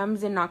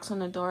comes and knocks on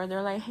the door.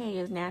 They're like, hey,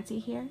 is Nancy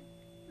here?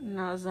 And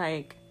I was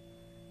like,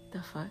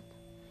 the fuck?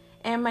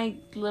 And my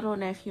little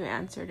nephew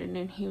answered. And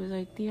then he was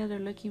like, Thea, they're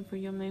looking for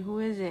you. I'm like, who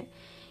is it?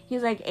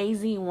 He's like,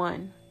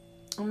 AZ1.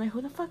 I'm like,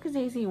 who the fuck is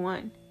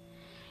AZ1?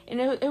 And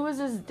it was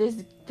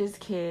this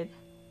kid.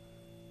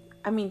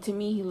 I mean, to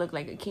me, he looked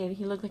like a kid.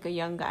 He looked like a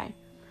young guy.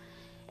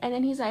 And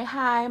then he's like,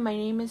 hi, my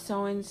name is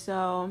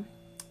so-and-so.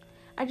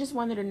 I just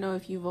wanted to know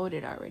if you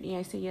voted already.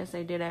 I said, yes,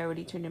 I did. I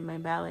already turned in my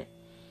ballot.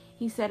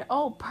 He said,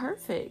 oh,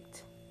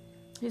 perfect.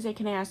 He said,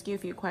 can I ask you a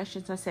few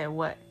questions? I said,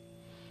 what?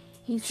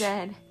 He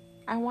said,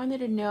 I wanted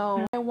to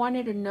know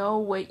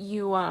what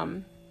you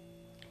voted.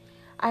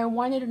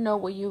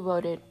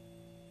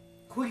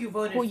 Who you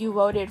voted Who you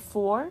voted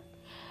for.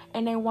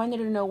 And I wanted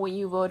to know what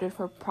you voted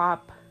for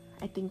Prop,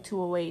 I think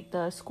 208,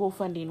 the school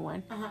funding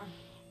one. Uh-huh.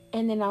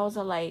 And then I was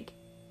like,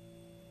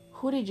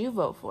 who did you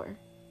vote for?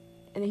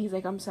 And then he's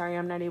like, I'm sorry,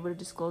 I'm not able to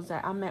disclose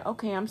that. I'm like,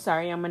 okay, I'm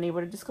sorry, I'm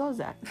unable to disclose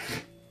that.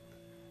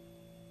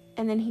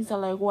 And then he's all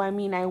like, well, I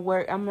mean, I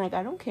work. I'm like,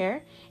 I don't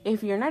care.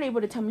 If you're not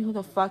able to tell me who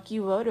the fuck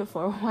you voted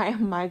for, why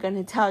am I going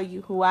to tell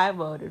you who I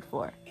voted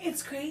for?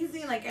 It's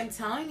crazy. Like, I'm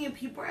telling you,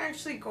 people are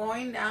actually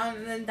going down.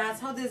 And then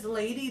that's how this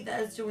lady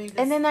that's doing this.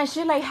 And then that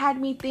shit, like,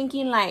 had me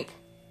thinking, like,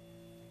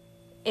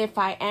 if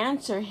I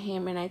answer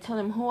him and I tell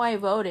him who I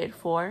voted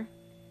for,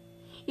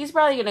 he's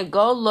probably going to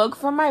go look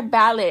for my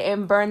ballot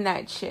and burn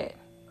that shit.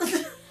 Here we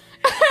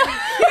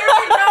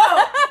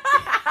go.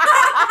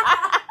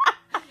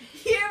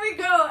 Here we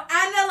go.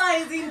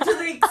 Analyzing to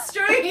the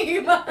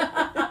extreme.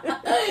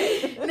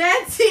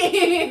 Nancy.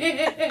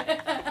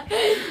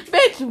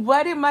 Bitch,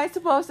 what am I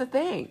supposed to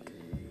think?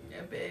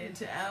 Yeah,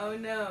 bitch, I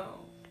don't know.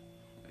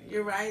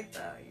 You're right,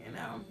 though, you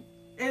know.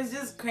 It's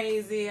just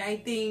crazy. I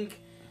think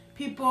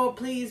people,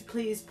 please,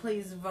 please,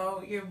 please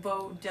vote. Your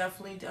vote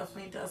definitely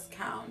does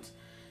count.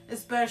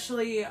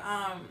 Especially,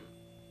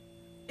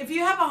 if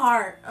you have a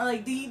heart.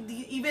 Like,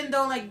 even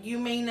though, like, you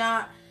may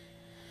not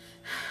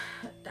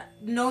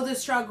know the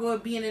struggle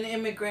of being an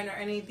immigrant or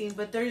anything,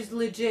 but there's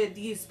legit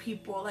these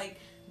people, like,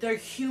 they're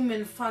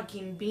human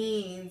fucking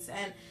beings,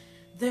 and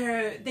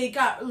they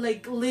got,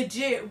 like,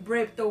 legit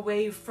ripped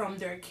away from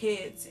their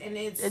kids, and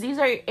these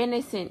are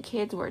innocent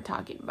kids we're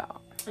talking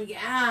about.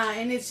 Yeah,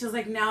 and it's just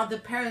like, now the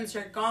parents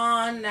are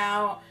gone,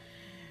 now,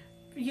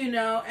 you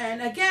know,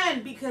 and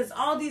again, because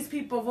all these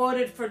people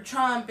voted for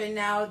Trump, and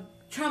now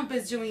Trump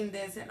is doing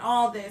this and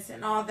all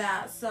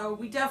that, so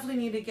we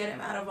definitely need to get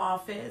him out of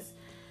office.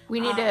 We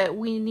need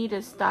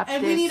to stop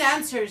and this. We need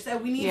answers.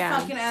 And we need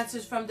fucking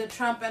answers from the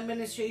Trump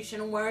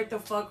administration. Where the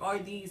fuck are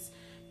these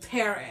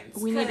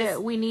parents? We need to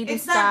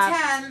it's stop.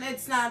 It's not 10,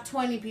 it's not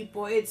 20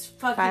 people. It's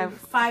fucking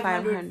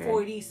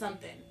 540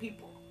 something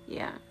people.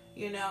 Yeah.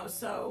 You know,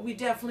 so we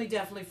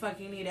definitely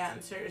fucking need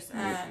answers.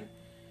 And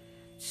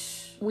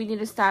we need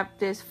to stop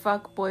this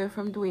fuck boy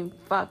from doing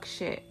fuck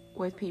shit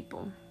with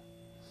people.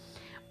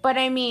 But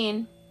I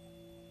mean,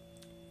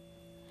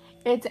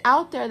 it's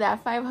out there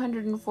that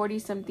 540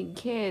 something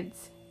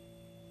kids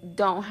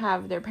don't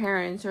have their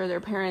parents, or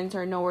their parents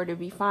are nowhere to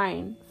be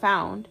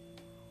found.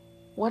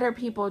 What are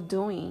people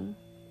doing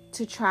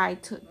to try?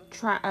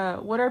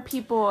 What are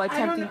people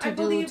attempting to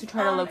do to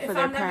try to look for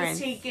their parents? If I'm not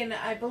mistaken,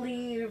 I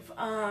believe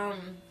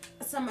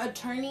some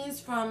attorneys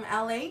from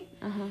LA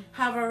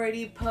have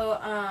already put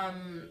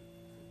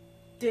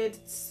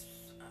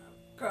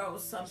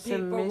some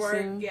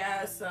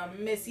paperwork, some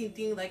missing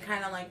thing, like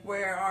kind of like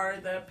where are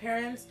the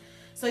parents.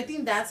 So I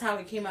think that's how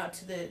it came out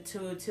to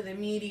the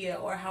media,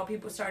 or how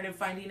people started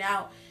finding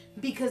out,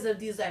 because of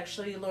these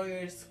actually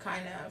lawyers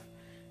kind of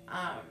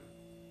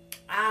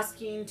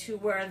asking to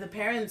where the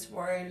parents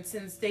were, and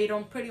since they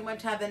don't pretty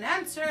much have an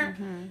answer,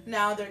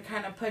 now they're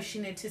kind of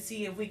pushing it to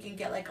see if we can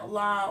get like a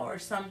law or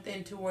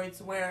something towards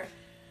where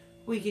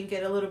we can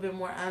get a little bit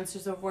more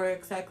answers of where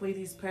exactly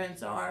these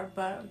parents are.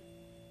 But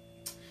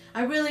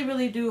I really,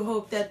 really do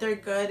hope that they're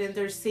good and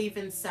they're safe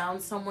and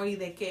sound somewhere.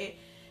 They get,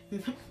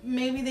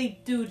 maybe they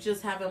do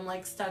just have them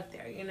like stuck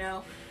there, you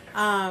know.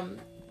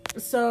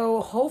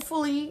 So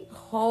hopefully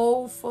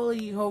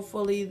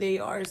they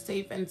are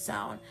safe and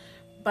sound.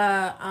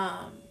 But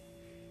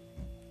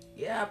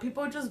yeah,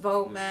 people just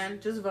vote, man.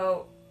 Just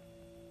vote.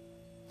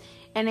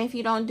 And if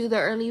you don't do the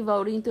early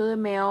voting through the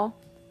mail,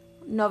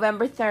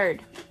 November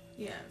 3rd.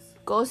 Yes.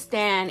 Go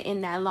stand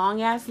in that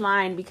long ass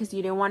line because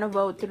you didn't want to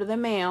vote through the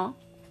mail.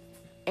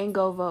 And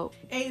go vote.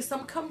 Hey,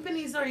 some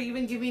companies are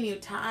even giving you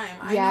time.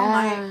 I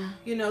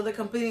know the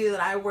company that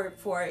I work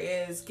for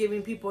is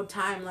giving people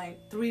time, like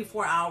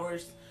 3-4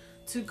 hours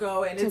to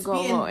go, and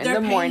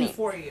they're paying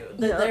for you.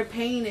 They're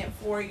paying it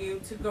for you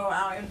to go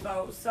out and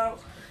vote. So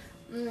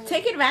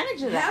take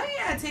advantage of that. Hell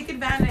yeah, take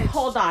advantage.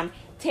 Hold on.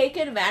 Take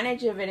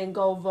advantage of it and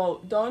go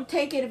vote. Don't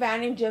take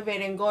advantage of it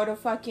and go to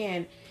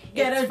fucking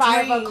get a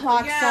 5 drink.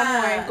 o'clock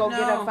somewhere and go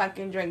get a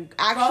fucking drink.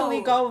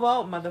 Actually, go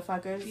vote,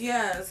 motherfuckers.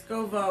 Yes,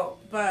 go vote.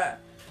 But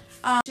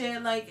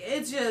shit, like,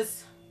 it's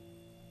just,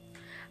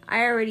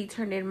 I already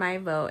turned in my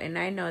vote, and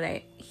I know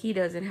that he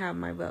doesn't have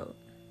my vote.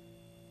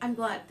 I'm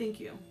glad. Thank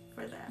you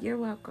for that. You're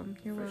welcome.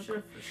 You're welcome. For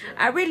sure.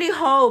 I really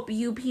hope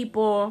you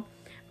people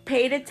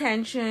paid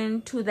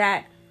attention to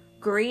that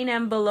green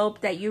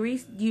envelope that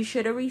you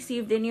should have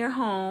received in your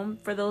home.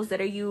 For those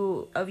of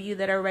you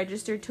that are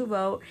registered to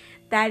vote,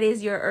 that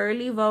is your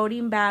early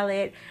voting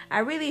ballot. I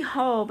really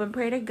hope and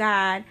pray to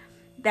God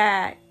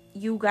that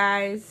you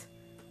guys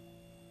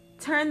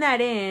turn that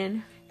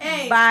in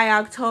by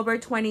October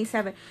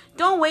 27th.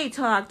 Don't wait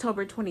till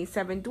October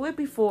 27th. Do it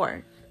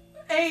before.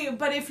 Hey,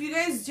 but if you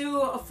guys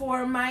do,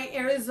 for my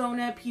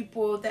Arizona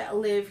people that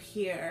live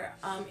here,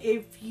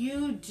 if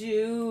you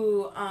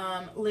do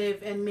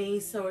live in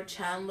Mesa or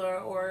Chandler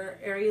or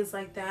areas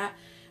like that,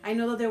 I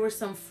know that there was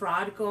some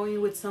fraud going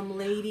with some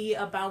lady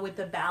with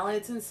the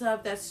ballots and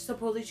stuff. That's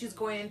supposedly she's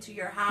going into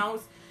your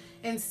house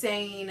and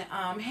saying,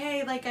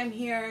 hey, like, I'm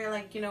here,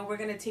 like, you know, we're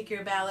going to take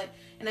your ballot.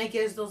 And I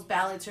guess those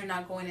ballots are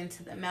not going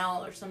into the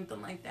mail or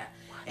something like that.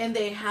 And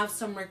they have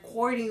some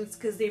recordings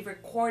because they've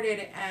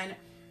recorded and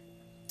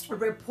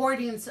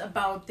reportings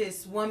about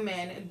this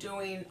woman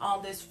doing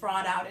all this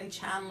fraud out in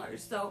Chandler.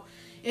 So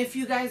if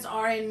you guys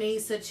are in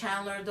Mesa,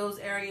 Chandler, those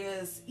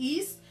areas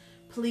east,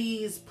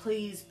 please,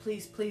 please,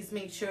 please, please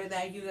make sure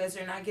that you guys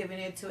are not giving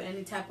it to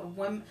any type of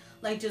women,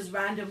 like just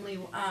randomly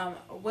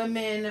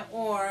women,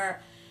 or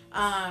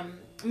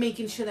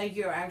making sure that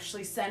you're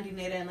actually sending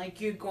it and like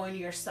you're going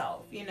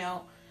yourself, you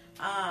know.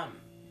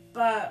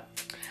 But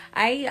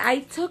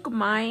I took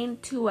mine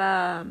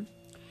to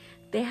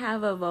they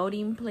have a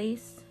voting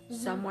place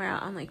somewhere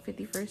out on like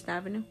 51st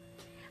Avenue.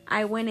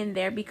 I went in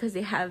there because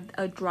they have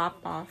a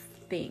drop-off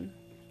thing,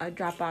 a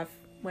drop-off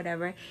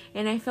whatever,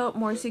 and I felt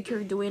more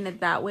secure doing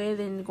it that way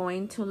than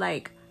going to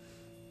like,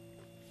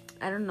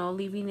 I don't know,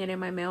 leaving it in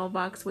my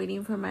mailbox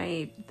waiting for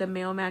the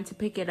mailman to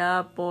pick it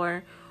up,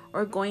 or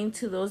going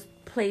to those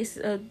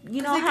places,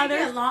 you know how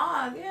there's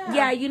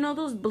yeah, you know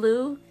those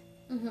blue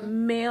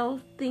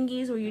mail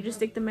thingies where you just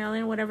stick the mail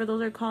in, whatever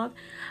those are called.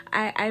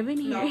 I've been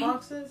hearing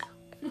mailboxes,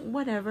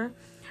 whatever.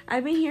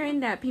 I've been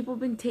hearing that people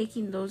been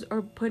taking those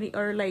or putting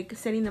or like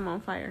setting them on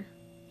fire.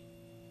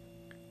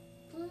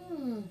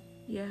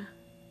 Yeah.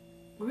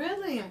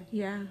 Really?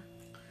 Yeah.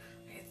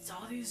 It's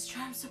all these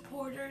Trump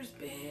supporters,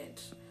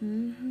 bitch.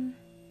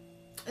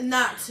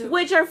 Not to.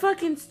 Which are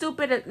fucking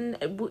stupid.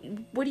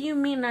 What do you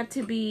mean not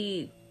to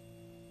be?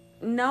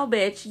 No,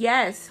 bitch.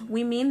 Yes,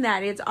 we mean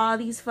that. It's all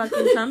these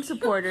fucking Trump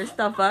supporters.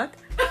 The fuck?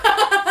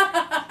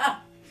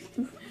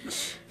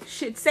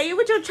 Shit, say it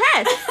with your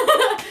chest.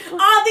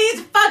 All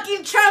these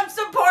fucking Trump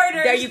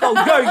supporters. There you go.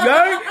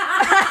 Yay.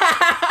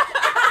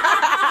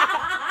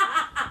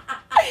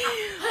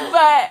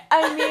 But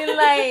I mean,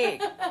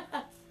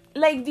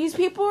 like these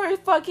people are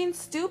fucking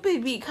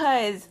stupid,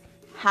 because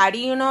how do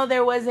you know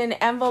there wasn't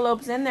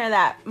envelopes in there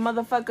that dumb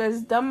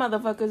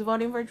motherfuckers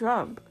voting for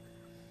Trump?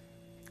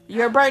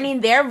 You're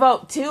burning their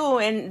vote too,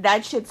 and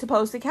that shit's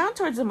supposed to count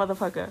towards the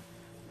motherfucker.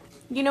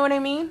 You know what I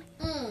mean?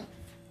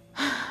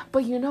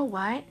 But you know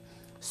what?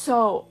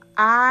 So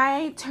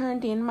I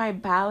turned in my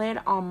ballot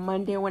on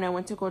Monday when I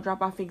went to go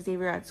drop off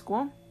Xavier at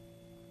school.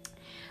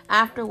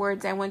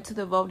 Afterwards, I went to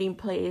the voting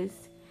place.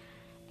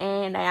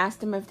 And I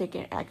asked them if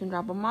I can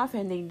drop them off,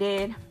 and they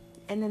did.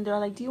 And then they're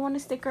like, "Do you want a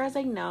sticker?" I was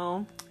like,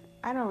 "No,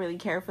 I don't really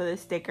care for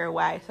this sticker.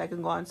 Why? So I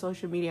can go on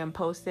social media and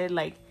post it.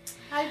 Like,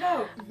 I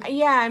vote."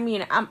 Yeah, I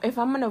mean, if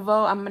I'm gonna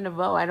vote, I'm gonna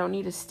vote. I don't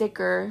need a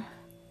sticker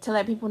to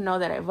let people know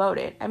that I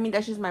voted. I mean,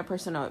 that's just my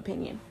personal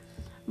opinion.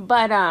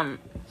 But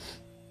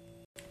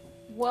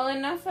well,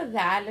 enough of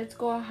that. Let's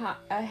go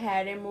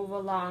ahead and move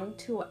along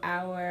to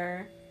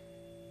our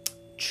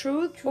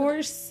truth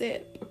or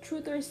sip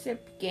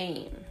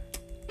game.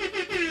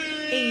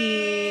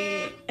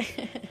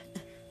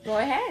 Go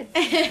ahead.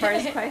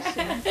 First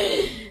question.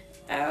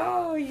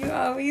 Oh, you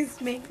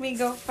always make me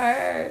go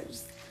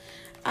first.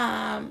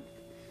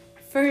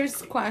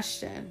 First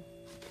question.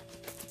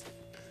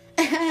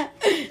 I'm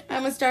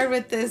gonna start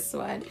with this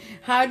one.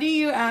 How do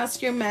you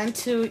ask your man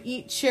to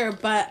eat your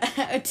butt,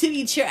 to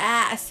eat your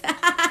ass?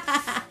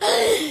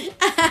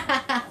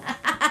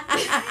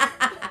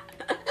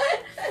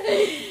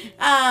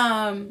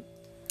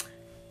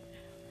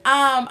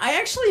 I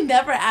actually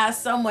never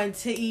asked someone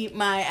to eat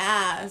my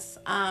ass.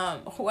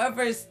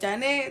 Whoever's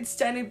done it's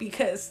done it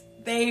because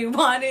they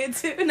wanted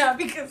to, not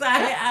because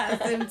I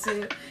asked them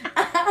to.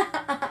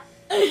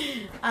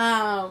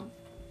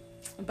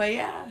 But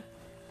yeah.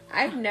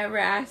 I've never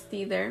asked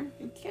either.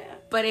 Yeah.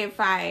 But if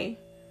I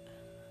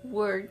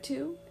were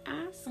to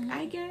ask,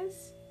 I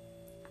guess,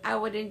 I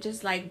wouldn't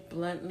just like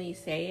bluntly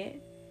say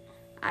it.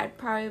 I'll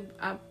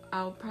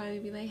probably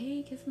be like,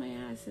 "Hey, kiss my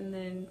ass," and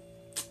then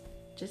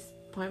just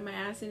point my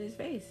ass in his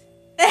face.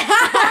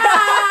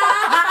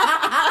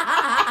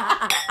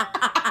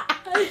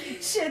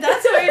 Shit,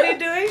 that's the way to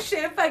do it.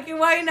 Shit, fucking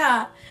why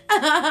not?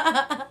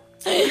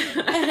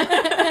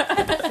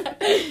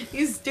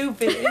 You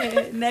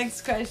stupid.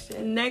 Next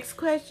question. Next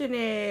question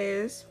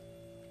is,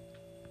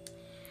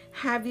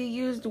 have you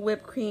used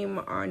whipped cream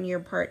on your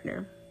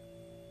partner?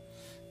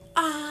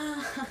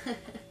 I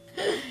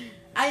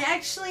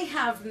actually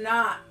have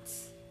not.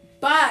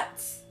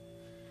 But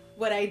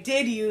what I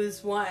did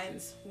use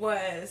once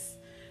was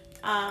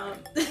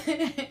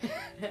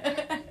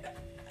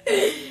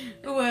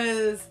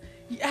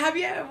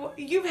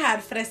you've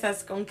had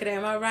fresas con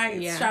crema,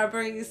 right? Yeah.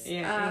 Strawberries,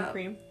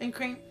 and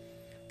cream,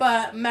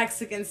 but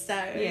Mexican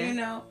style, you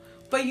know.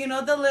 But you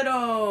know the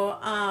little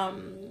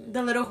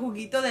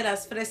juguito de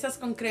las fresas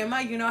con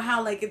crema. You know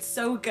how like it's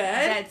so good.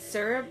 That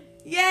syrup.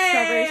 Yeah.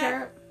 Strawberry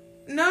syrup.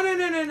 No.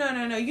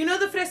 You know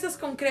the fresas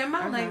con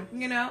crema, like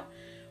you know.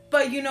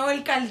 But you know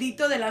el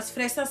caldito de las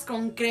fresas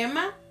con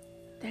crema?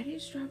 That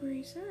is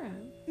strawberry syrup.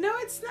 No,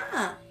 it's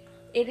not.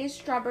 It is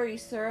strawberry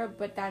syrup,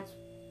 but that's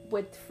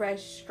with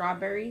fresh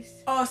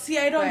strawberries. Oh, see,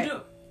 I don't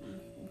do...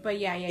 But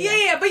yeah.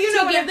 Yeah, but you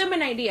know... To give them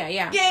an idea,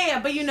 yeah. Yeah,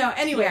 but you know,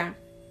 anyway. Yeah.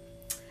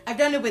 I've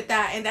done it with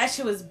that, and that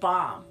shit was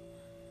bomb.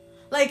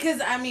 Like,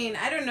 because, I mean,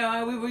 I don't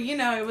know. We were, you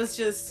know, it was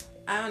just...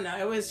 I don't know.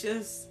 It was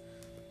just...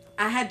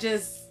 I had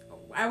just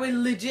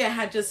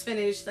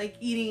finished, like,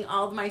 eating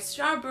all of my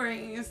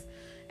strawberries.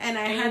 And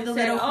I had the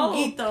little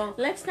juguito.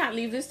 Let's not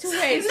leave this to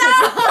waste. No!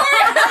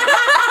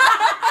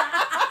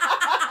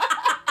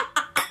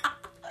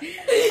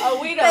 Oh,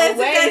 we don't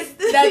waste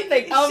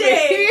nothing over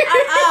here.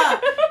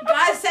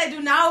 God said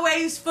do not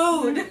waste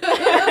food.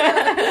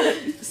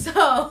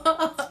 So.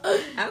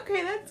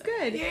 Okay, that's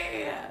good.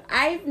 Yeah.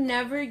 I've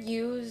never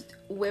used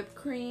whipped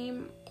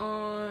cream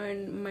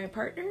on my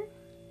partner.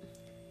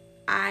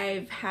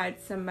 I've had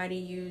somebody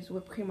use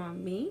whipped cream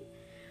on me.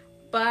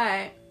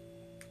 But,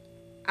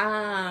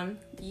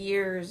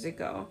 years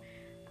ago,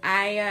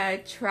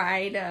 I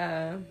tried,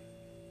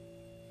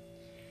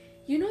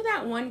 you know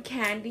that one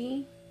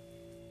candy?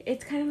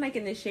 It's kind of like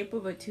in the shape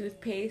of a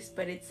toothpaste,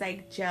 but it's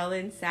like gel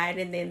inside,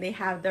 and then they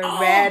have the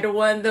red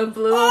one, the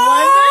blue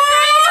one.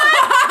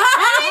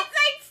 It's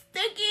like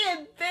sticky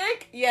and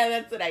thick. Yeah,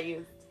 that's what I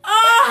use.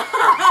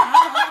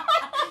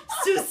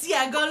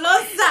 Sucia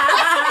golosa.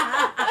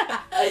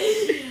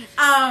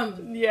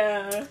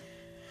 Yeah.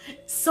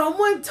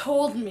 Someone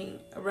told me,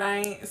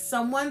 right?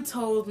 Someone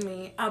told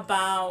me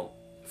about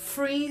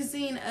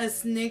freezing a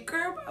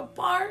Snicker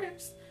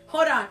bars.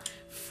 Hold on.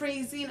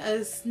 Freezing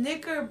a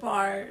Snicker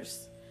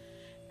bars.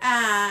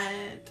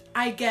 And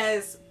I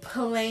guess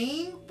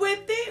playing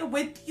with it.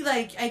 With,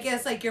 like, I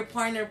guess, like, your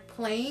partner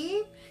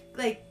playing.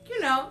 Like, you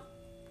know.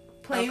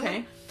 Playing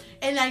with.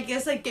 And I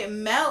guess, like, it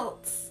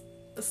melts.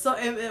 So,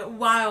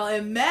 while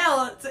it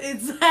melts,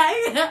 it's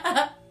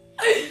like...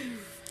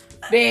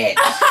 Bitch.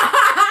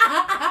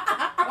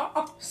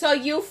 So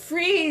you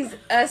freeze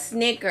a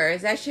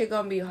Snickers. That shit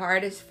gonna be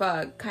hard as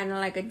fuck. Kind of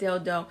like a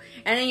dildo.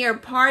 And then your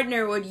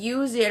partner would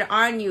use it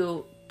on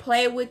you.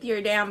 Play with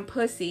your damn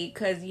pussy.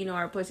 Because, you know,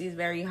 our pussy's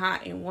very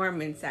hot and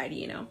warm inside,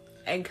 you know.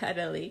 And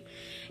cuddly.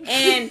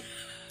 And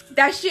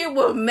that shit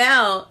would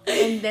melt.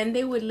 And then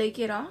they would lick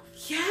it off.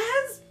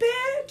 Yes,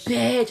 bitch.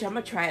 Bitch, I'm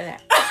gonna try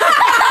that.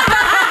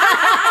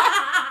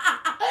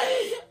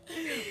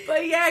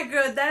 But yeah,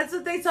 girl, that's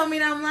what they told me.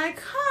 And I'm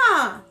like,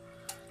 huh.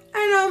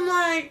 And I'm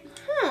like,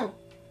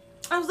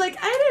 I was like,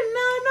 I did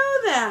not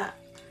know that.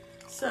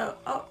 So,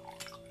 oh,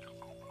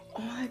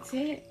 that's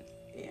it.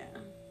 Yeah.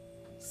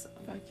 So,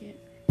 fuck it.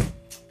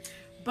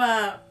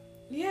 But,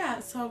 yeah,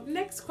 so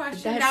next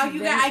question. That's now,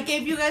 you guys, I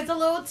gave you guys a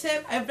little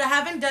tip. I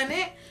haven't done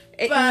it.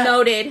 But,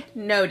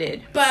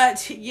 Noted.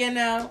 But, you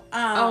know.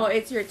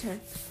 It's your turn.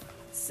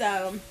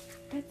 So.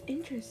 That's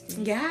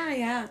interesting.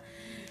 Yeah.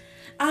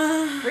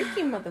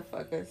 Freaky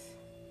motherfuckers.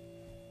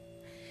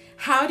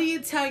 How do you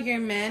tell your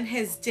man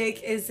his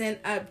dick isn't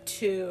up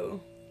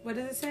to... What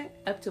does it say?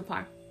 Up to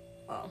par.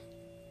 Oh.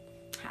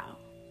 How?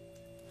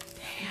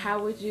 How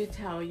would you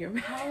tell your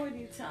man? How would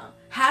you tell?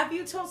 Have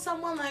you told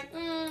someone like,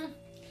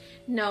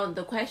 No,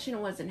 the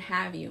question wasn't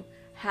have you.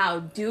 How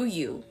do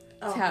you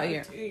tell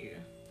your... Do you?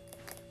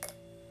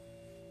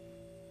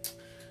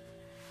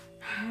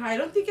 I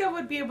don't think I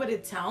would be able to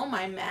tell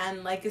my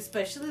man, like,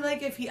 especially,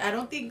 like, if he... I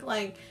don't think,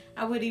 like,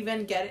 I would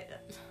even get it...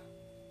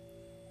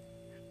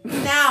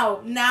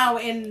 Now,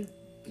 and,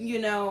 you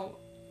know...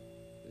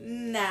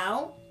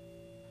 Now...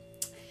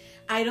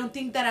 I don't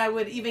think that I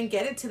would even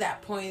get it to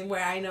that point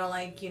where I know,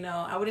 like, you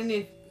know, I wouldn't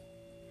even...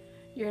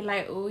 You're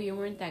like, oh, you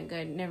weren't that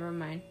good. Never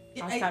mind.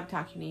 I'll stop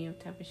talking to you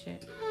type of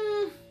shit.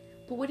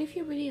 But what if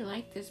you really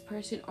like this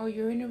person or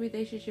you're in a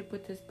relationship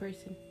with this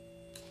person?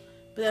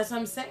 But that's what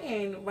I'm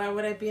saying. Why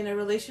would I be in a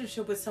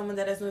relationship with someone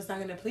that is not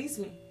going to please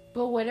me?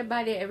 But what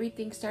about it?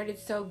 Everything started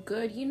so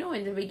good. You know,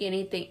 in the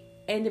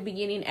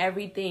beginning,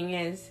 everything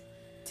is...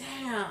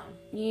 Damn.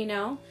 You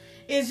know?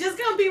 It's just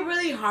going to be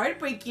really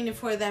heartbreaking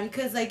for them.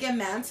 Because, like,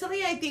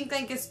 mentally, I think,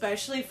 like,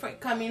 especially for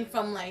coming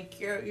from, like,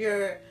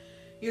 your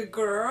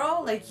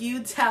girl, like, you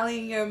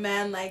telling your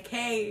man, like,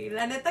 hey,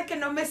 la neta que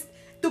no me...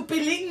 Tu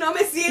pilín no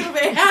me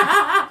sirve.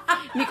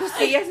 Mi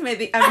costillas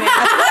me...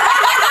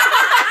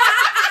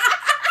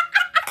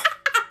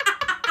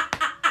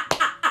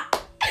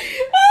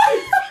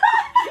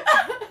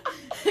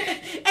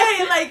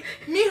 Hey, like,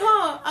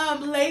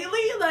 mijo,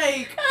 lately,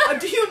 like,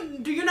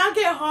 do you not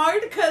get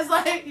hard? Because,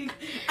 like,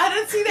 I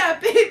don't see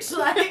that bitch,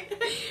 like...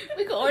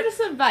 We could order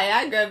some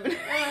Viagra.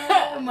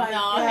 Oh, my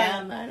God.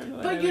 Hell, I don't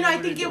know. But, you know, I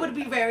think it would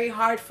be very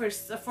hard for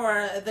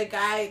the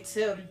guy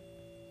to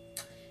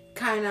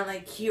kind of,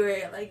 like, hear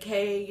it, like,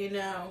 hey, you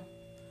know...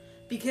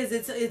 Because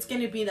it's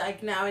going to be,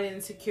 like, now an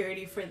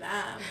insecurity for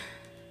them.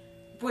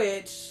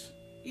 Which,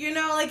 you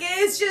know, like,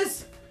 it's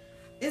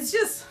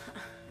just...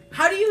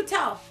 How do you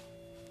tell?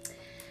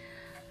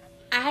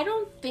 I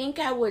don't think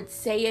I would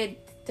say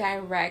it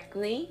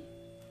directly.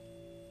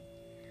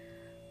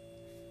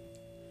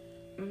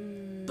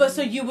 But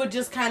so you would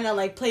just kind of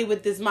like play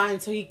with his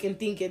mind so he can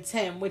think it's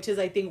him, which is,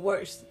 I think,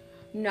 worse.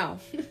 No.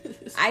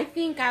 I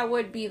think I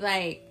would be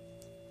like,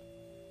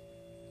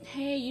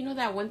 hey, you know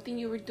that one thing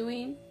you were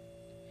doing?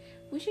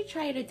 We should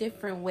try it a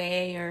different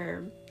way.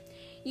 Or,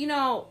 you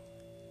know,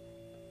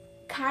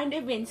 kind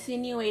of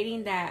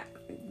insinuating that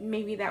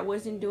maybe that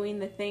wasn't doing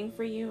the thing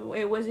for you.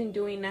 It wasn't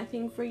doing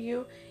nothing for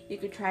you. You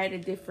could try it a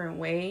different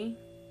way.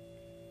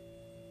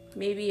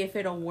 Maybe if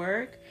it'll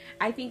work.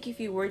 I think if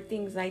you word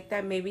things like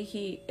that,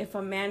 maybe if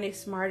a man is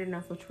smart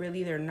enough, which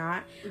really they're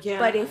not. Yeah.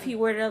 But if he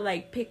were to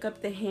like pick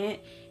up the hint,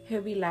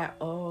 he'll be like,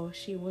 oh,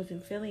 she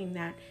wasn't feeling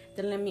that.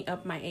 Then let me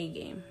up my A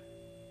game.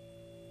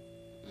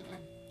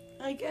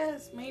 I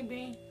guess,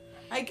 maybe.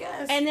 I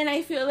guess. And then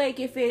I feel like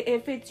if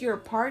it's your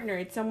partner,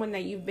 it's someone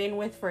that you've been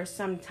with for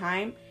some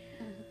time,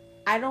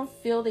 I don't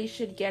feel they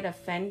should get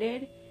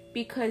offended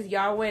because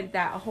y'all went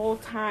that whole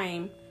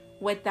time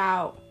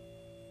without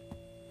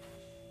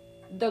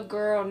the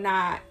girl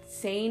not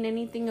saying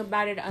anything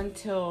about it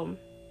until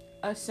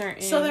a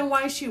certain... So then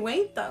why she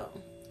wait, though?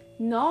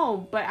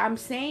 No, but I'm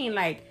saying,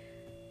 like,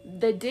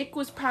 the dick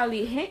was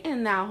probably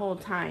hitting that whole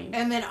time.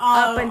 And then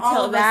up until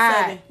all of that.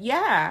 a sudden.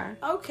 Yeah.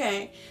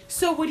 Okay.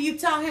 So would you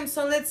tell him,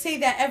 so let's say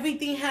that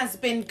everything has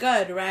been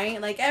good,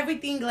 right? Like,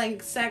 everything,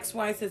 like,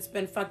 sex-wise, it's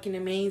been fucking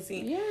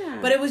amazing. Yeah.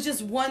 But it was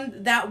just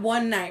that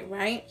one night,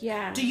 right?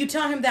 Yeah. Do you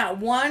tell him that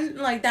one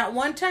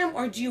time,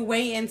 or do you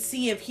wait and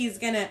see if he's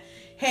gonna...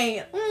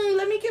 Hey,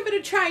 let me give it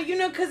a try, you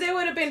know, because it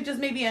would have been just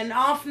maybe an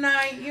off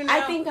night, you know.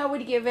 I think I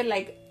would give it,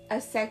 like, a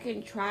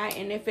second try,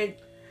 and if it...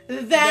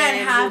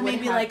 Then have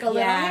maybe like a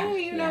little,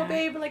 hey, you know,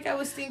 babe, like I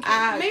was thinking,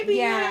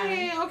 maybe,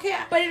 okay.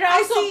 But it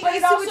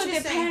also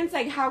depends,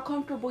 like, how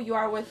comfortable you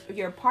are with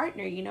your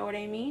partner, you know what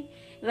I mean?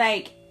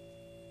 Like,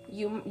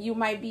 you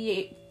might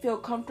feel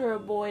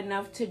comfortable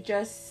enough to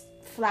just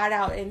flat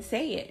out and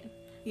say it.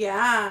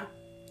 Yeah.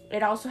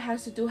 It also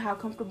has to do how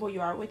comfortable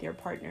you are with your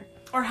partner.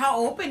 Or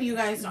how open you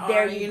guys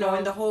are, you know,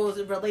 in the whole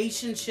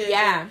relationship.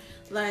 Yeah.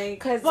 Like,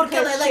 because like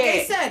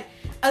I said,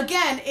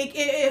 again,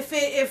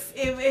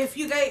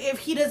 if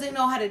he doesn't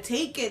know how to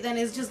take it, then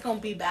it's just gonna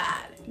be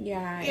bad.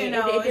 Yeah, you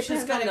know, it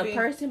depends on the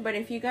person. But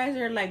if you guys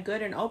are like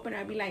good and open,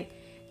 I'd be like,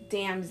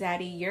 damn,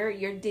 Zaddy,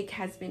 your dick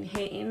has been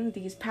hitting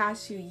these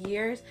past few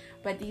years,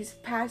 but these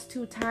past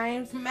 2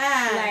 times,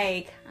 man,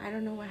 like, I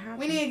don't know what happened.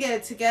 We need to get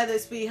it together,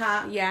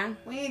 sweetheart. Yeah.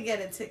 We need to get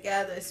it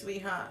together,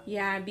 sweetheart.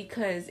 Yeah,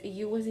 because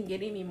you wasn't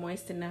getting me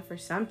moist enough or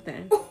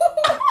something.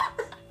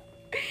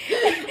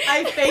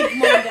 I fake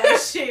more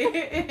that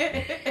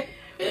shit.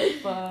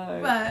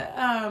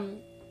 But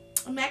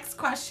next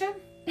question.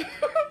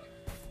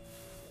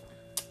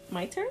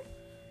 My turn?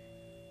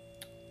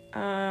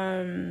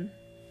 I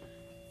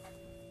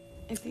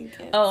think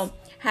it's... Oh,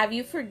 have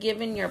you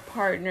forgiven your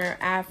partner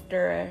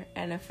after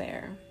an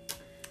affair?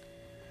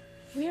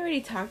 We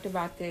already talked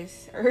about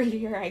this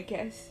earlier, I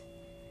guess.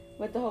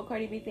 With the whole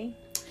Cardi B thing?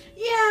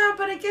 Yeah,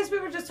 but I guess we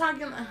were just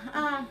talking...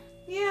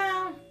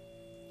 yeah.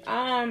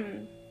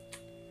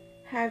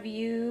 Have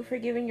you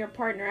forgiven your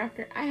partner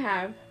after... I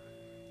have.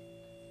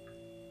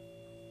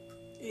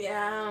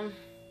 Yeah.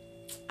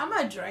 I'm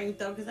gonna drink,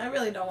 though, because I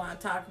really don't want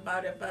to talk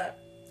about it, but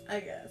I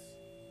guess.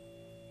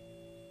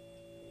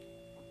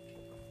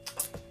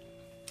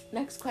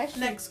 Next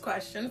question. Next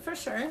question, for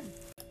sure.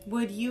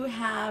 Would you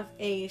have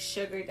a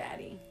sugar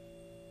daddy?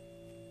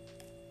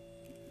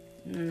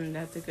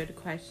 That's a good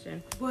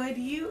question. Would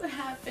you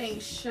have a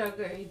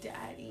sugar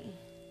daddy?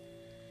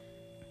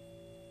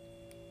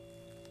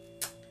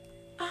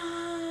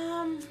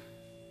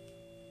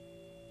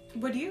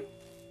 Would you?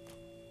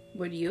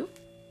 Would you?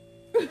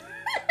 It's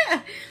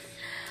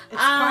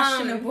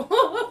questionable.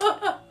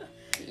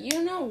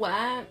 You know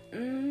what?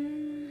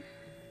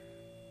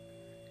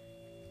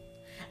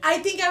 I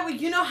think I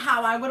would. You know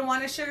how I would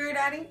want a sugar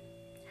daddy?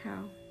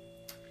 How?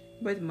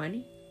 With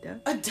money? Duh.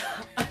 I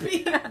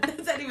mean,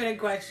 that's not even a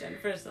question,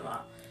 first of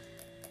all.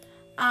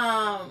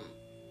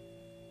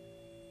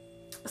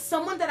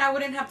 Someone that I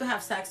wouldn't have to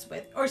have sex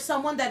with. Or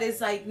someone that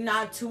is, like,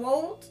 not too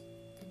old,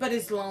 but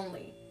is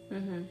lonely.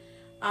 Mm-hmm.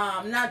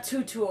 Not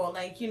too old.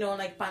 Like, you know,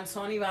 like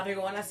panzón y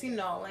barrigón, así,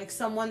 no. Like,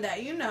 someone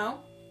that, you know.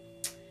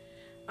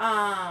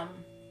 But,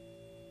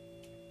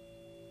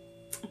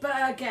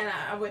 again,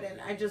 I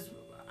wouldn't.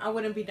 I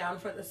wouldn't be down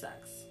for the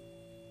sex.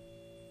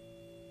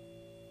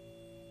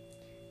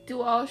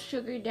 Do all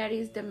sugar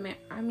daddies demand...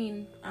 I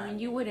mean,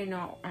 you wouldn't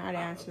know how to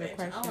answer the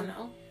question. I don't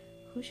know.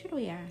 Who should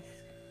we ask?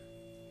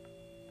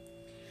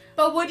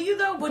 But would you,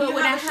 though? Would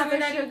I have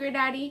a sugar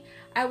daddy?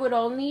 I would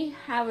only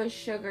have a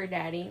sugar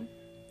daddy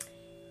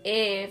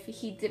if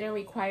he didn't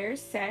require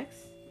sex.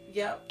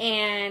 Yep.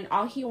 And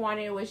all he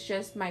wanted was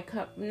just my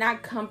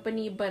not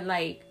company, but,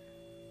 like,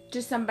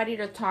 just somebody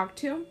to talk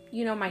to.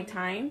 You know, my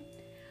time.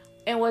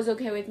 And was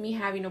okay with me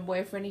having a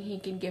boyfriend and he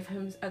can give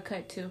him a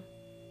cut, too.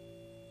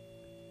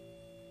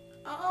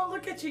 Oh,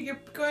 look at you. You're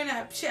going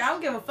at... Shit, I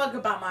don't give a fuck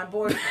about my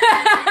boyfriend.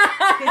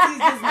 Because he's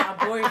just my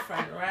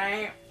boyfriend,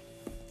 right?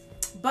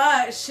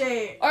 But,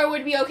 shit... Or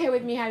would be okay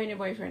with me having a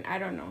boyfriend. I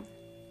don't know.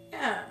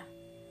 Yeah.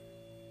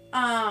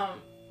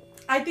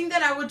 I think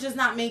that I would just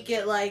not make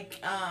it, like,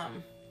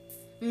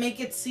 make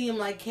it seem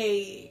like,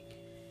 hey,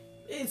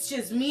 it's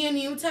just me and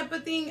you type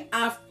of thing.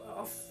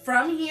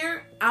 From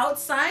here,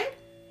 outside,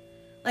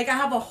 like, I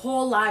have a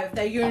whole life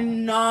that you're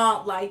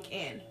not, like,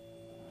 in.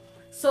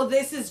 So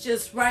this is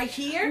just right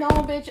here? No,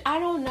 bitch, I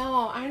don't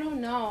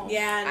know.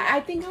 Yeah. I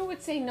think I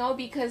would say no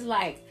because,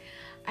 like,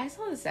 I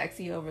sound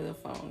sexy over the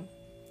phone.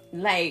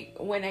 Like,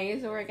 when I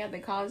used to work at the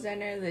call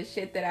center, the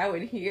shit that I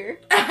would hear.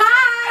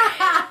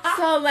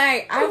 So,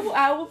 like,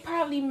 I would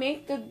probably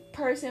make the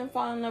person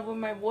fall in love with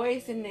my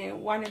voice and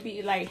then want to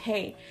be like,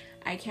 hey,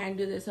 I can't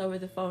do this over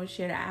the phone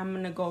shit. I'm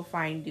going to go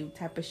find you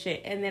type of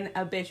shit. And then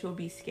a bitch will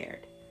be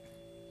scared.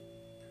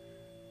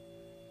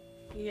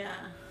 Yeah.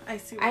 I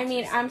see. I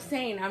mean, I'm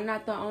saying I'm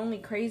not the only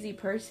crazy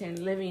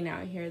person living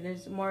out here.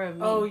 There's more of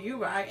me. Oh, you're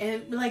right.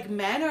 And like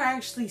men are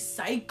actually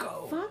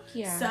psycho. Fuck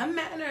yeah. Some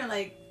men are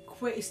like,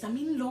 están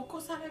bien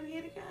locos a la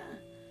verga.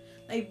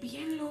 Like,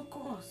 bien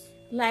locos.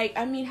 Like,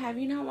 I mean, have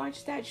you not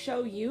watched that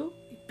show, You?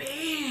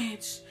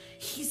 Bitch,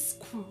 he's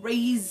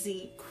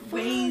crazy.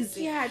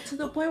 Crazy. Fuck yeah, to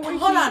the point where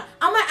Hold on.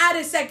 I'm going to add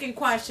a second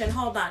question.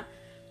 Hold on.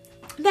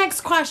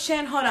 Next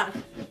question. Hold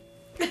on.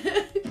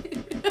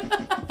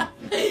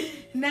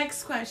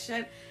 Next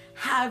question.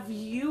 Have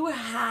you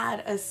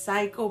had a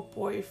psycho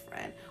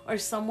boyfriend or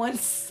someone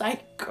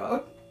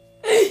psycho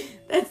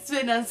that's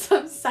been on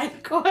some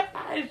psycho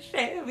ass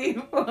shit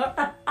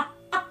before?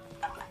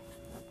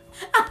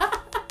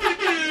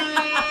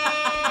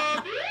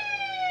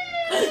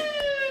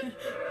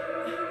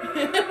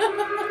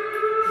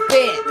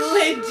 Bitch.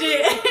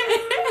 Legit.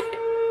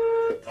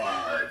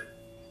 5,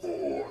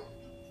 4,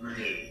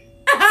 3,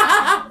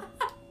 1.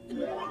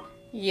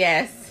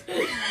 Yes.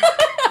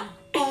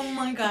 Oh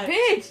my god.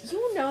 Bitch,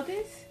 you know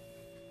this?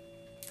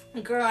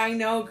 Girl, I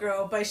know,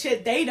 girl, but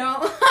shit, they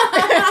don't.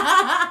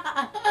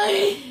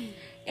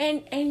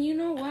 And you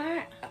know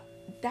what?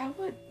 I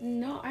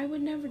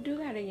would never do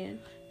that again.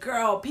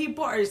 Girl,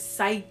 people are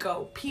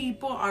psycho.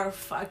 People are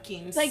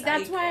fucking psycho. Like,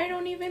 that's why I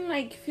don't even,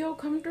 like, feel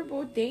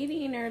comfortable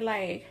dating or,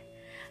 like,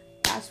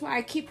 that's why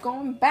I keep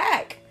going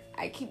back.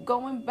 I keep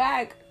going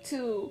back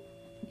to,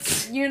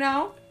 you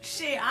know?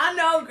 Shit, I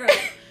know, girl.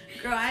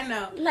 Girl, I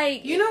know.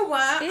 Like, you know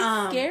what?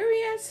 It's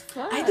scary as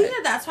fuck. I think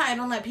that's why I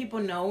don't let people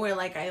know where,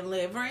 like, I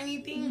live or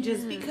anything.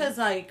 Just because,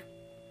 like...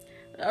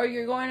 Or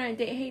you're going on a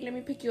date, hey, let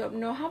me pick you up.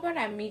 No, how about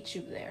I meet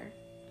you there?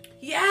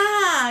 Yeah.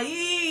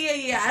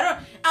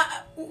 I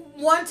don't...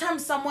 one time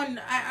someone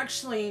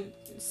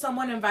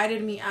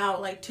invited me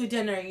out, like, to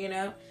dinner, you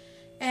know?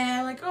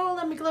 And, like, oh,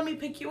 let me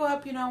pick you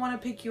up. You know, I want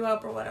to pick you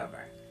up or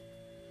whatever.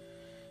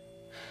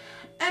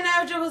 And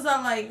I just was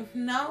like,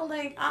 no,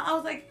 like, I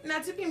was like,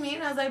 not to be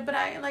mean. I was like, but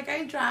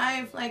I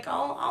drive. Like,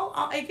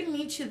 I can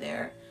meet you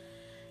there.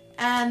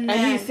 And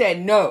he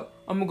said, no,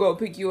 I'm going to go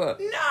pick you up.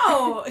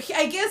 No,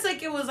 I guess,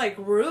 like, it was, like,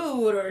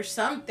 rude or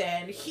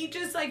something. He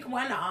just, like,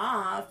 went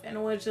off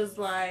and was just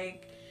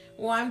like,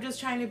 well, I'm just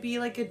trying to be,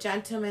 like, a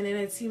gentleman, and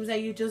it seems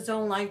that you just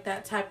don't like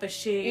that type of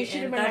shit. You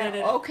should have been like,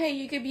 okay,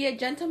 you could be a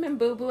gentleman,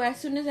 boo-boo. As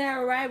soon as I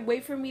arrive,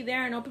 wait for me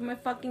there and open my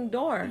fucking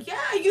door.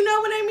 Yeah, you know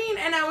what I mean?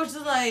 And I was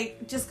just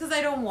like, just because I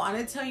don't want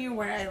to tell you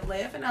where I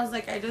live, and I was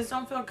like, I just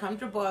don't feel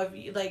comfortable.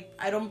 Like,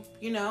 I don't,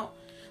 you know,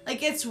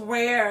 like, it's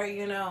rare,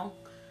 you know.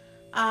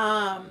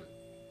 And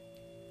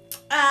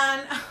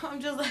I'm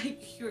just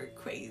like, you're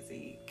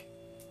crazy.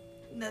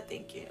 No,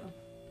 thank you.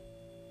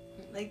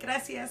 Like,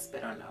 gracias,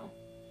 pero no.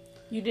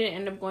 You didn't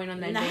end up going on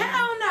that date?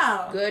 Hell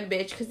no. Good,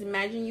 bitch. Because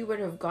imagine you would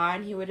have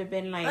gone. He would have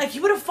been like... Like, he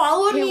would have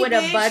followed me, bitch. He would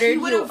have buttered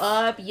you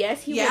up.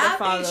 Yes, he would have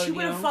followed you. Yeah, bitch. He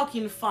would have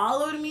fucking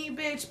followed me,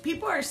 bitch.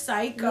 People are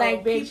psycho.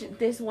 Like, bitch,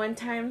 this one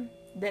time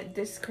that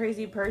this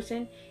crazy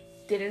person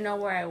didn't know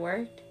where I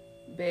worked.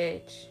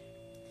 Bitch.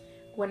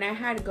 When I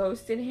had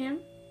ghosted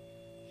him,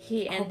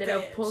 he ended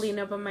up pulling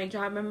up on my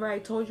job. Remember I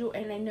told you?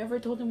 And I never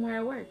told him where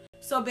I worked.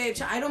 So,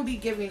 bitch, I don't be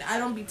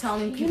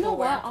telling people you know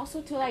where. What?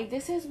 Also, too, like,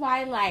 this is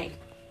why, like...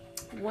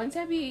 Once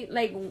I be,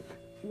 like,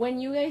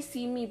 when you guys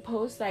see me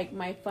post, like,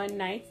 my fun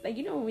nights, like,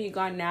 you know when we've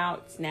gone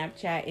out,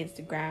 Snapchat,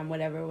 Instagram,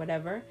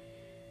 whatever.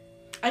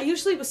 I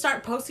usually would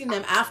start posting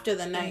them after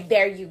the night.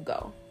 There you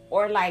go.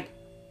 Or, like,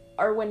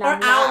 when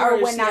I'm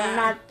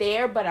not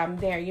there, but I'm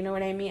there. You know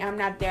what I mean? I'm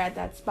not there at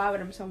that spot,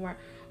 but I'm somewhere.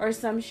 Or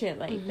some shit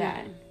like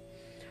that.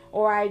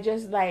 Or I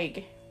just,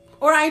 like...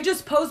 Or I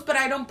just post, but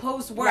I don't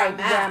post where I'm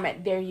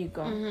at. There you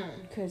go.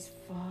 Because,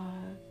 fuck.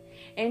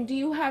 And do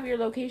you have your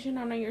location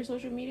on your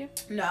social media?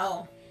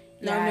 No.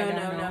 No.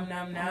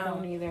 I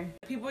don't either.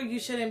 People,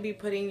 you shouldn't be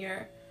putting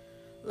your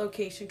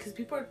location because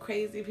people are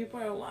crazy. People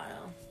are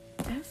wild.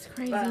 That's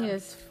crazy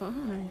as fuck.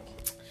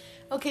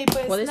 Okay,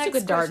 but well, this took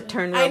a dark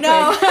turn. I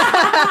know.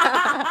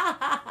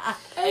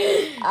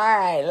 All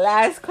right,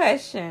 last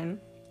question.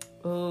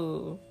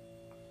 Ooh.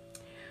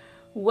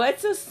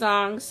 What's a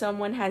song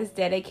someone has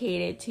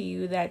dedicated to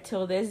you that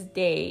till this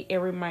day it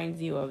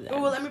reminds you of them?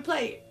 Oh, let me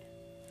play it.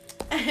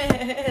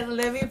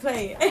 Let me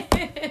play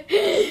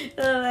it.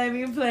 Let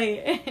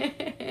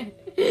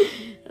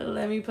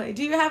me play.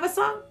 Do you have a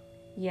song?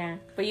 Yeah,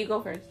 but you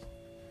go first.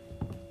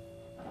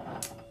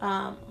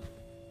 I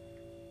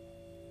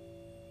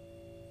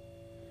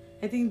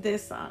think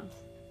this song.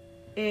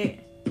 It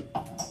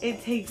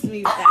takes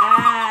me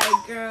back,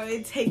 girl.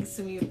 It takes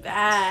me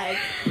back.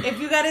 If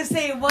you gotta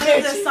say one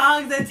of the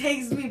songs that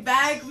takes me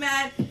back,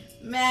 man,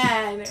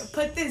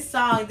 put this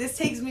song. This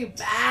takes me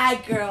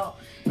back, girl.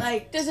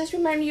 Like, does this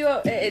remind you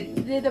of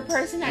did the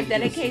person that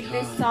dedicated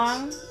this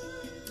song?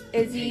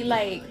 Is he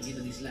like?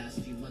 These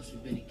last few months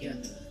we've been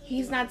together.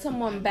 He's not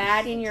someone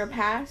bad in your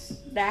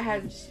past that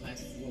has.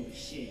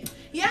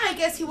 Yeah, I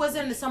guess he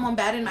wasn't someone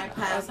bad in my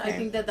past. Okay. I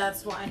think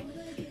that's why.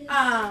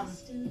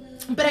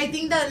 But I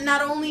think that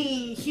not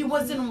only he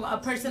wasn't a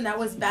person that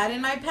was bad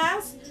in my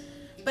past,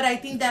 but I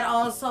think that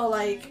also,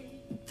 like,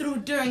 through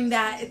during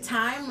that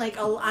time, like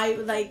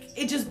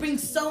it just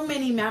brings so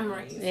many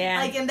memories. Yeah.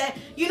 Like, and that,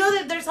 you know,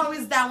 that there's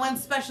always that one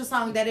special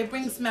song that it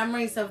brings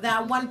memories of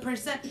that one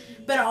person,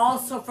 but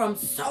also from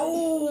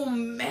so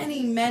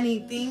many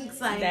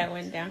things like that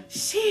went down.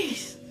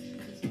 Sheesh.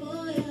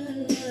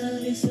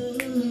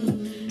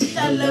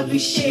 The love we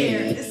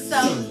share is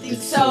something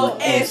so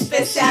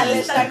especial.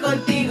 Estar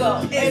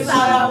contigo is all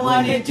I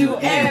wanna do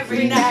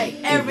every night.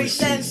 Ever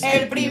since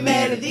el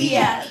primer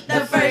día,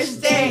 the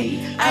first day,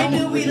 I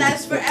knew we'd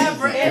last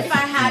forever if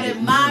I had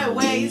it my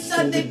way.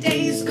 So the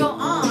days go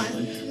on,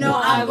 no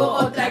hago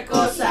otra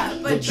cosa,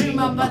 but dream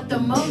about the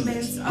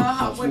moments or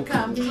how we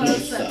come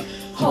closer.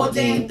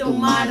 Holding tu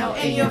mano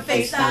in your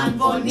face tan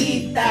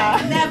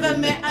bonita. Never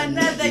met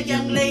another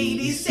young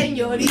lady,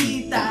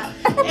 señorita.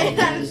 And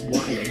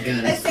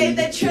they say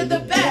that you're the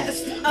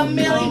best. A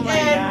million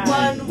and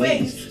one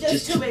ways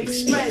just to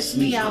express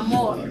mi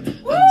amor.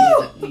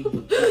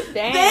 Woo!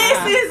 Damn. This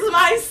is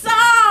my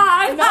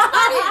song.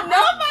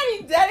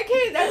 Nobody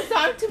dedicated that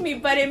song to me,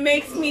 but it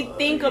makes me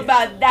think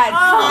about that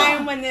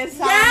time when this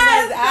song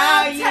was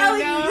out. I'm telling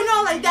you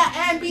know, like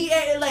that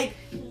NBA, like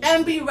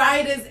MB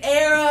Riders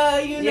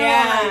era, you know,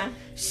 like,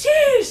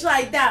 sheesh,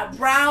 like that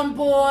brown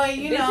boy,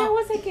 you know. I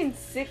was like in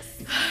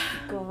 6th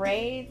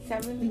grade,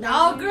 7th grade.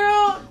 No,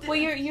 girl. Well,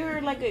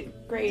 you're like a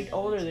grade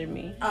older than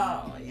me.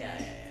 Oh, yeah.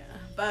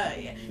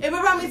 But, yeah. It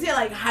reminded me of,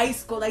 like, high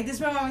school. Like, this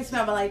reminds me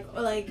of,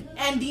 like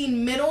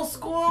ending middle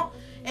school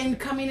and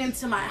coming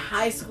into my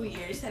high school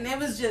years. And it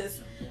was just,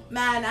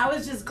 man, I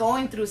was just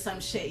going through some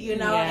shit, you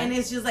know. Yeah. And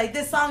it's just, like,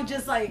 this song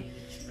just, like,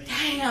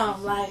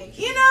 damn, like,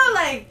 you know,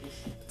 like,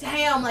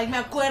 damn, like, me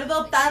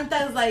acuerdo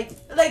tantas, like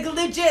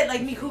legit,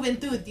 like, mi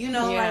juventud, you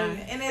know,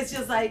 like, and it's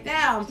just like,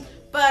 damn.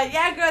 But,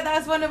 yeah, girl,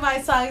 that's one of my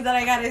songs that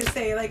I gotta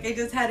say, like, I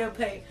just had to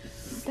play.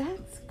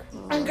 That's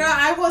cool. And, girl,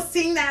 I will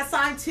sing that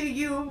song to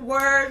you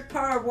word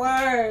per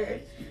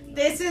word.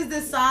 This is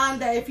the song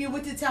that if you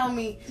were to tell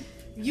me,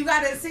 you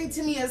gotta sing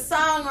to me a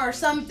song or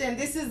something,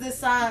 this is the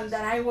song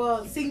that I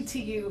will sing to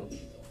you.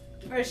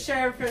 For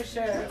sure. Let's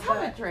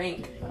have a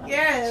drink.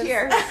 Yes.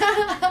 Cheers.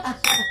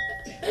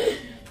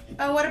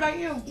 What about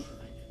you?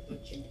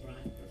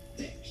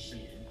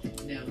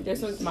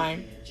 This one's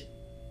mine.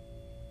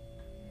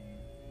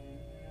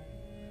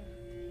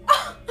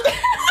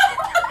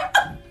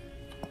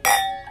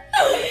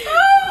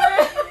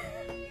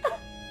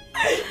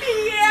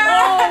 Yeah.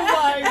 Oh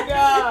my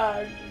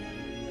god.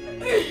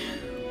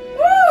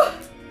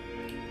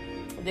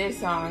 Woo. This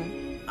song.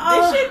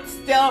 This shit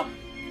still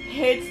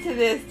hits to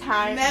this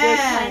time.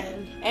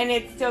 Man. And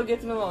it still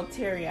gets me a little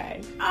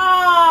teary-eyed.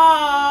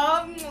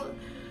 Oh.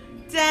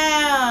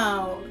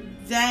 Damn.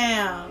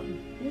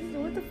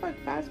 What the fuck?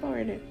 Fast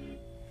forward it.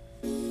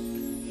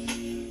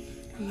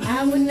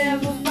 I would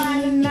never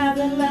find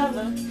another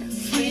lover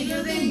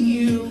sweeter than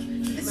you,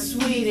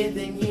 sweeter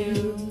than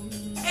you.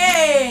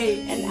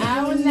 Hey! And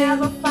I would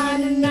never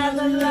find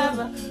another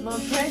lover more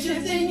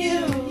precious than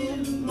you,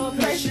 more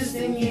precious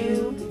than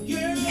you.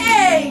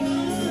 Hey!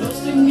 Close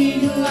to me,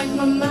 you like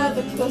my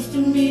mother. Close to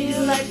me, you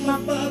like my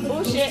father.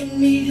 Close to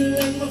me, you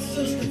like my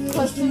sister.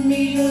 Close to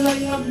me, you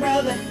like my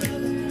brother.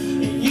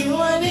 You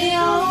are the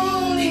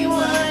only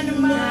one of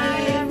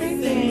my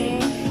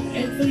everything.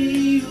 And for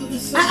you, the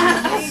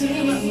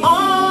same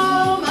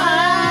all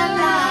my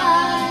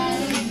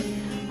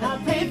life. I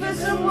pray for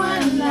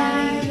someone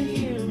like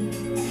you.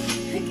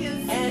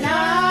 And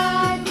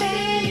I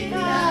think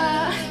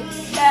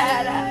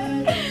that I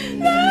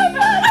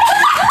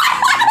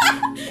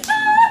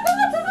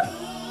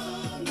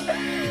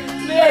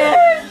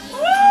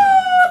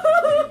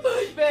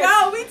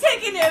Girl, we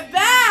taking it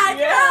back.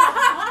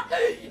 Yeah.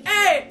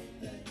 Hey,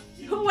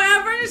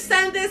 whoever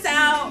sent this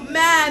out,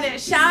 man,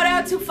 shout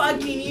out to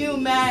fucking you,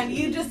 man.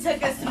 You just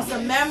took us through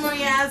some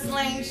memory ass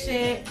lane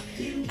shit.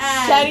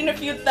 Shedding a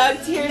few thug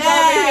tears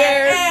over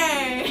here.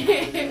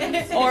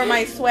 Hey. Or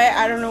my sweat.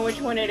 I don't know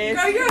which one it is.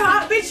 Girl, you're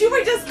hot, bitch. You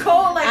were just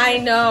cold. Like I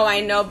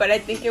know, but I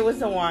think it was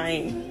the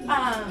wine.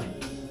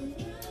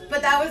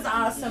 But that was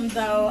awesome,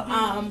 though.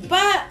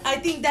 But I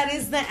think that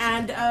is the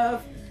end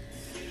of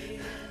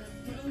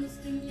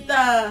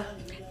the...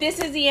 This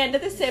is the end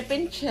of the Sip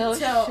and Chill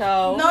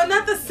show. No,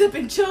 not the Sip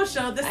and Chill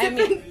show. The Sip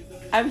and...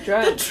 I'm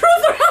drunk. The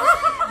Truther.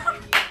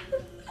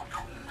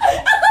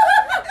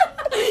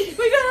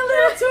 We got a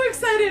little too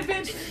excited,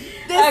 bitch.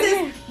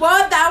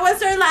 That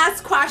was our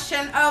last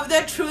question of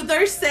the Truth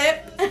or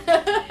Sip.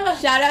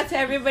 Shout out to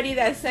everybody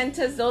that sent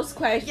us those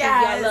questions,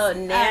 y'all little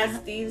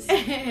nasties.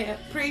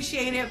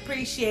 Appreciate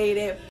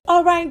it.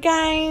 All right,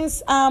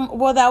 guys.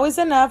 Well, that was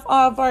enough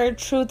of our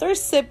Truth or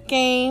Sip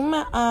game.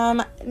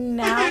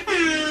 Now,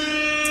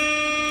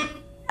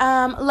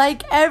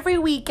 like every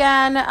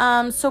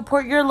weekend,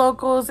 support your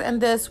locals, and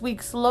this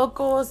week's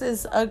locals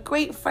is a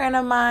great friend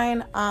of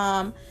mine.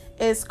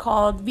 It's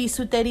called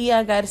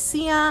Bisuteria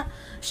Garcia.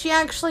 She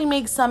actually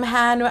makes some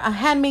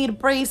handmade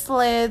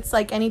bracelets,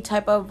 like any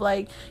type of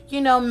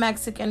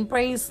Mexican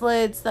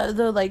bracelets.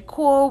 They're like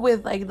cool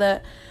with like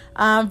the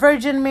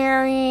Virgin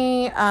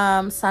Mary,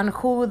 San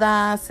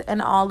Judas,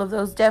 and all of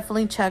those.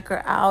 Definitely check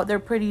her out. They're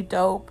pretty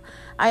dope.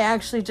 I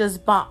actually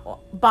just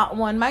bought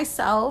one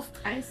myself.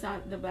 I saw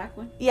the black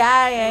one.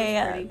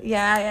 Yeah.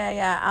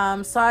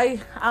 So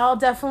I'll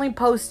definitely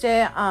post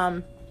it.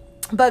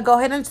 But go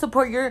ahead and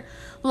support your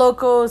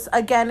locals.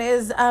 Again,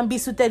 is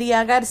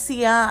Bisuteria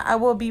Garcia. I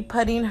will be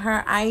putting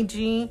her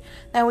IG.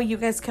 That way you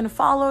guys can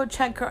follow,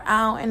 check her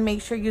out, and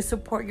make sure you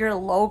support your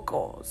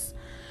locals.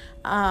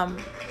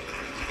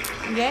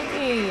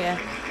 Yay.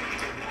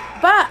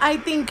 But I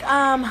think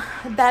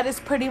that is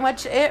pretty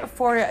much it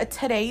for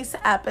today's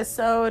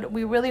episode.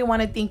 We really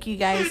want to thank you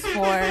guys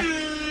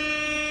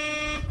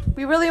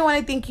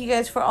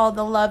for all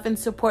the love and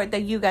support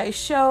that you guys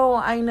show.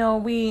 I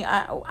know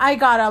I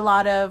got a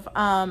lot of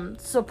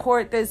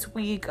support this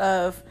week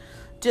of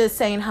just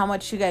saying how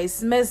much you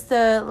guys missed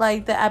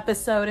the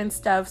episode and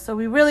stuff. So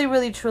we really,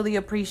 really, truly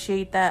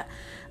appreciate that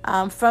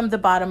from the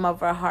bottom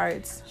of our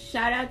hearts.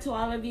 Shout out to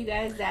all of you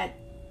guys that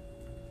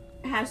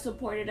have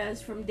supported us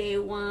from day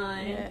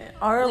one. Yeah,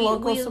 our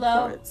local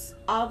supports. Love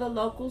all the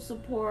local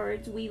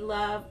supports.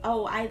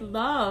 I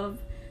love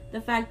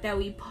the fact that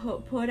we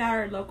put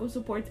our local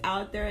supports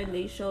out there and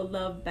they show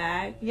love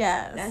back.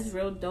 Yes. That's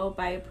real dope.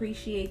 I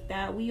appreciate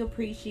that. We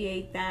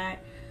appreciate that.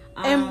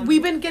 And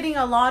we've been getting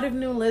a lot of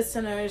new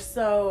listeners,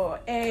 so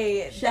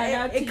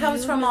it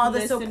comes from all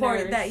the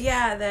support that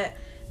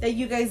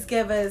you guys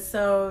give us.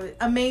 So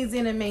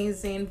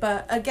amazing.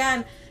 But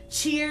again,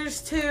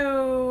 cheers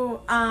to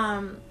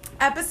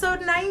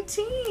episode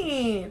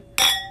 19.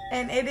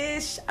 And it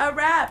is a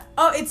wrap.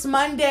 Oh, it's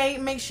Monday.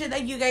 Make sure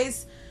that you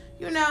guys,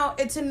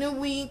 it's a new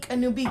week, a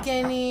new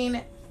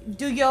beginning.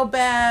 Do your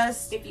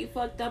best. If you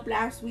fucked up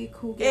last week,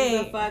 who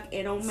gives a fuck?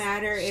 It don't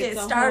matter. Shit,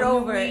 it's a start whole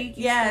over. New week.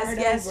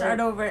 Start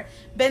over.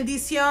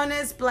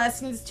 Bendiciones,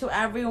 blessings to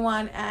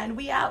everyone, and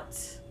we out.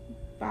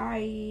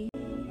 Bye.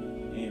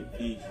 In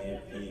peace.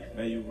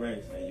 May you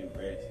rest.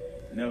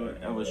 Never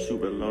ever shoot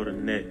below the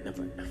neck.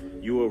 Never.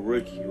 You a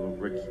rookie.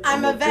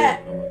 I'm a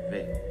vet.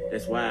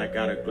 That's why I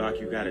got a Glock,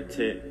 you got a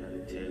tip.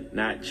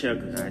 Not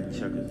chuckers.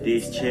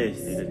 This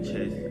chest, nigga,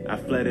 chest. I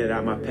flooded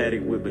out my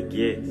paddock with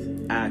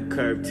baguettes. I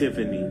curved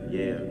Tiffany,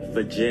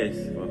 for Jess.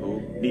 For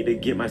who? Need to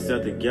get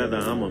myself together,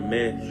 I'm a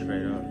mess.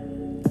 Straight up.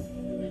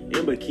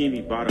 In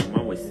bikini bottom,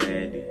 I'm with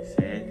Sandy.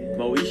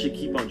 Moesha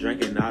keep on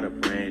drinking out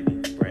of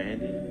brandy.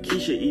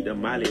 Keisha eat the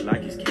Molly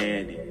like it's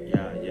candy.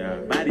 Yeah.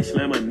 Body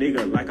slam a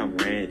nigga like I'm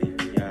Randy.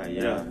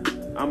 Yeah.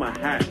 I'm a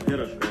hot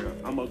hitter.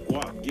 I'm a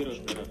guap getter.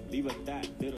 Leave a thot.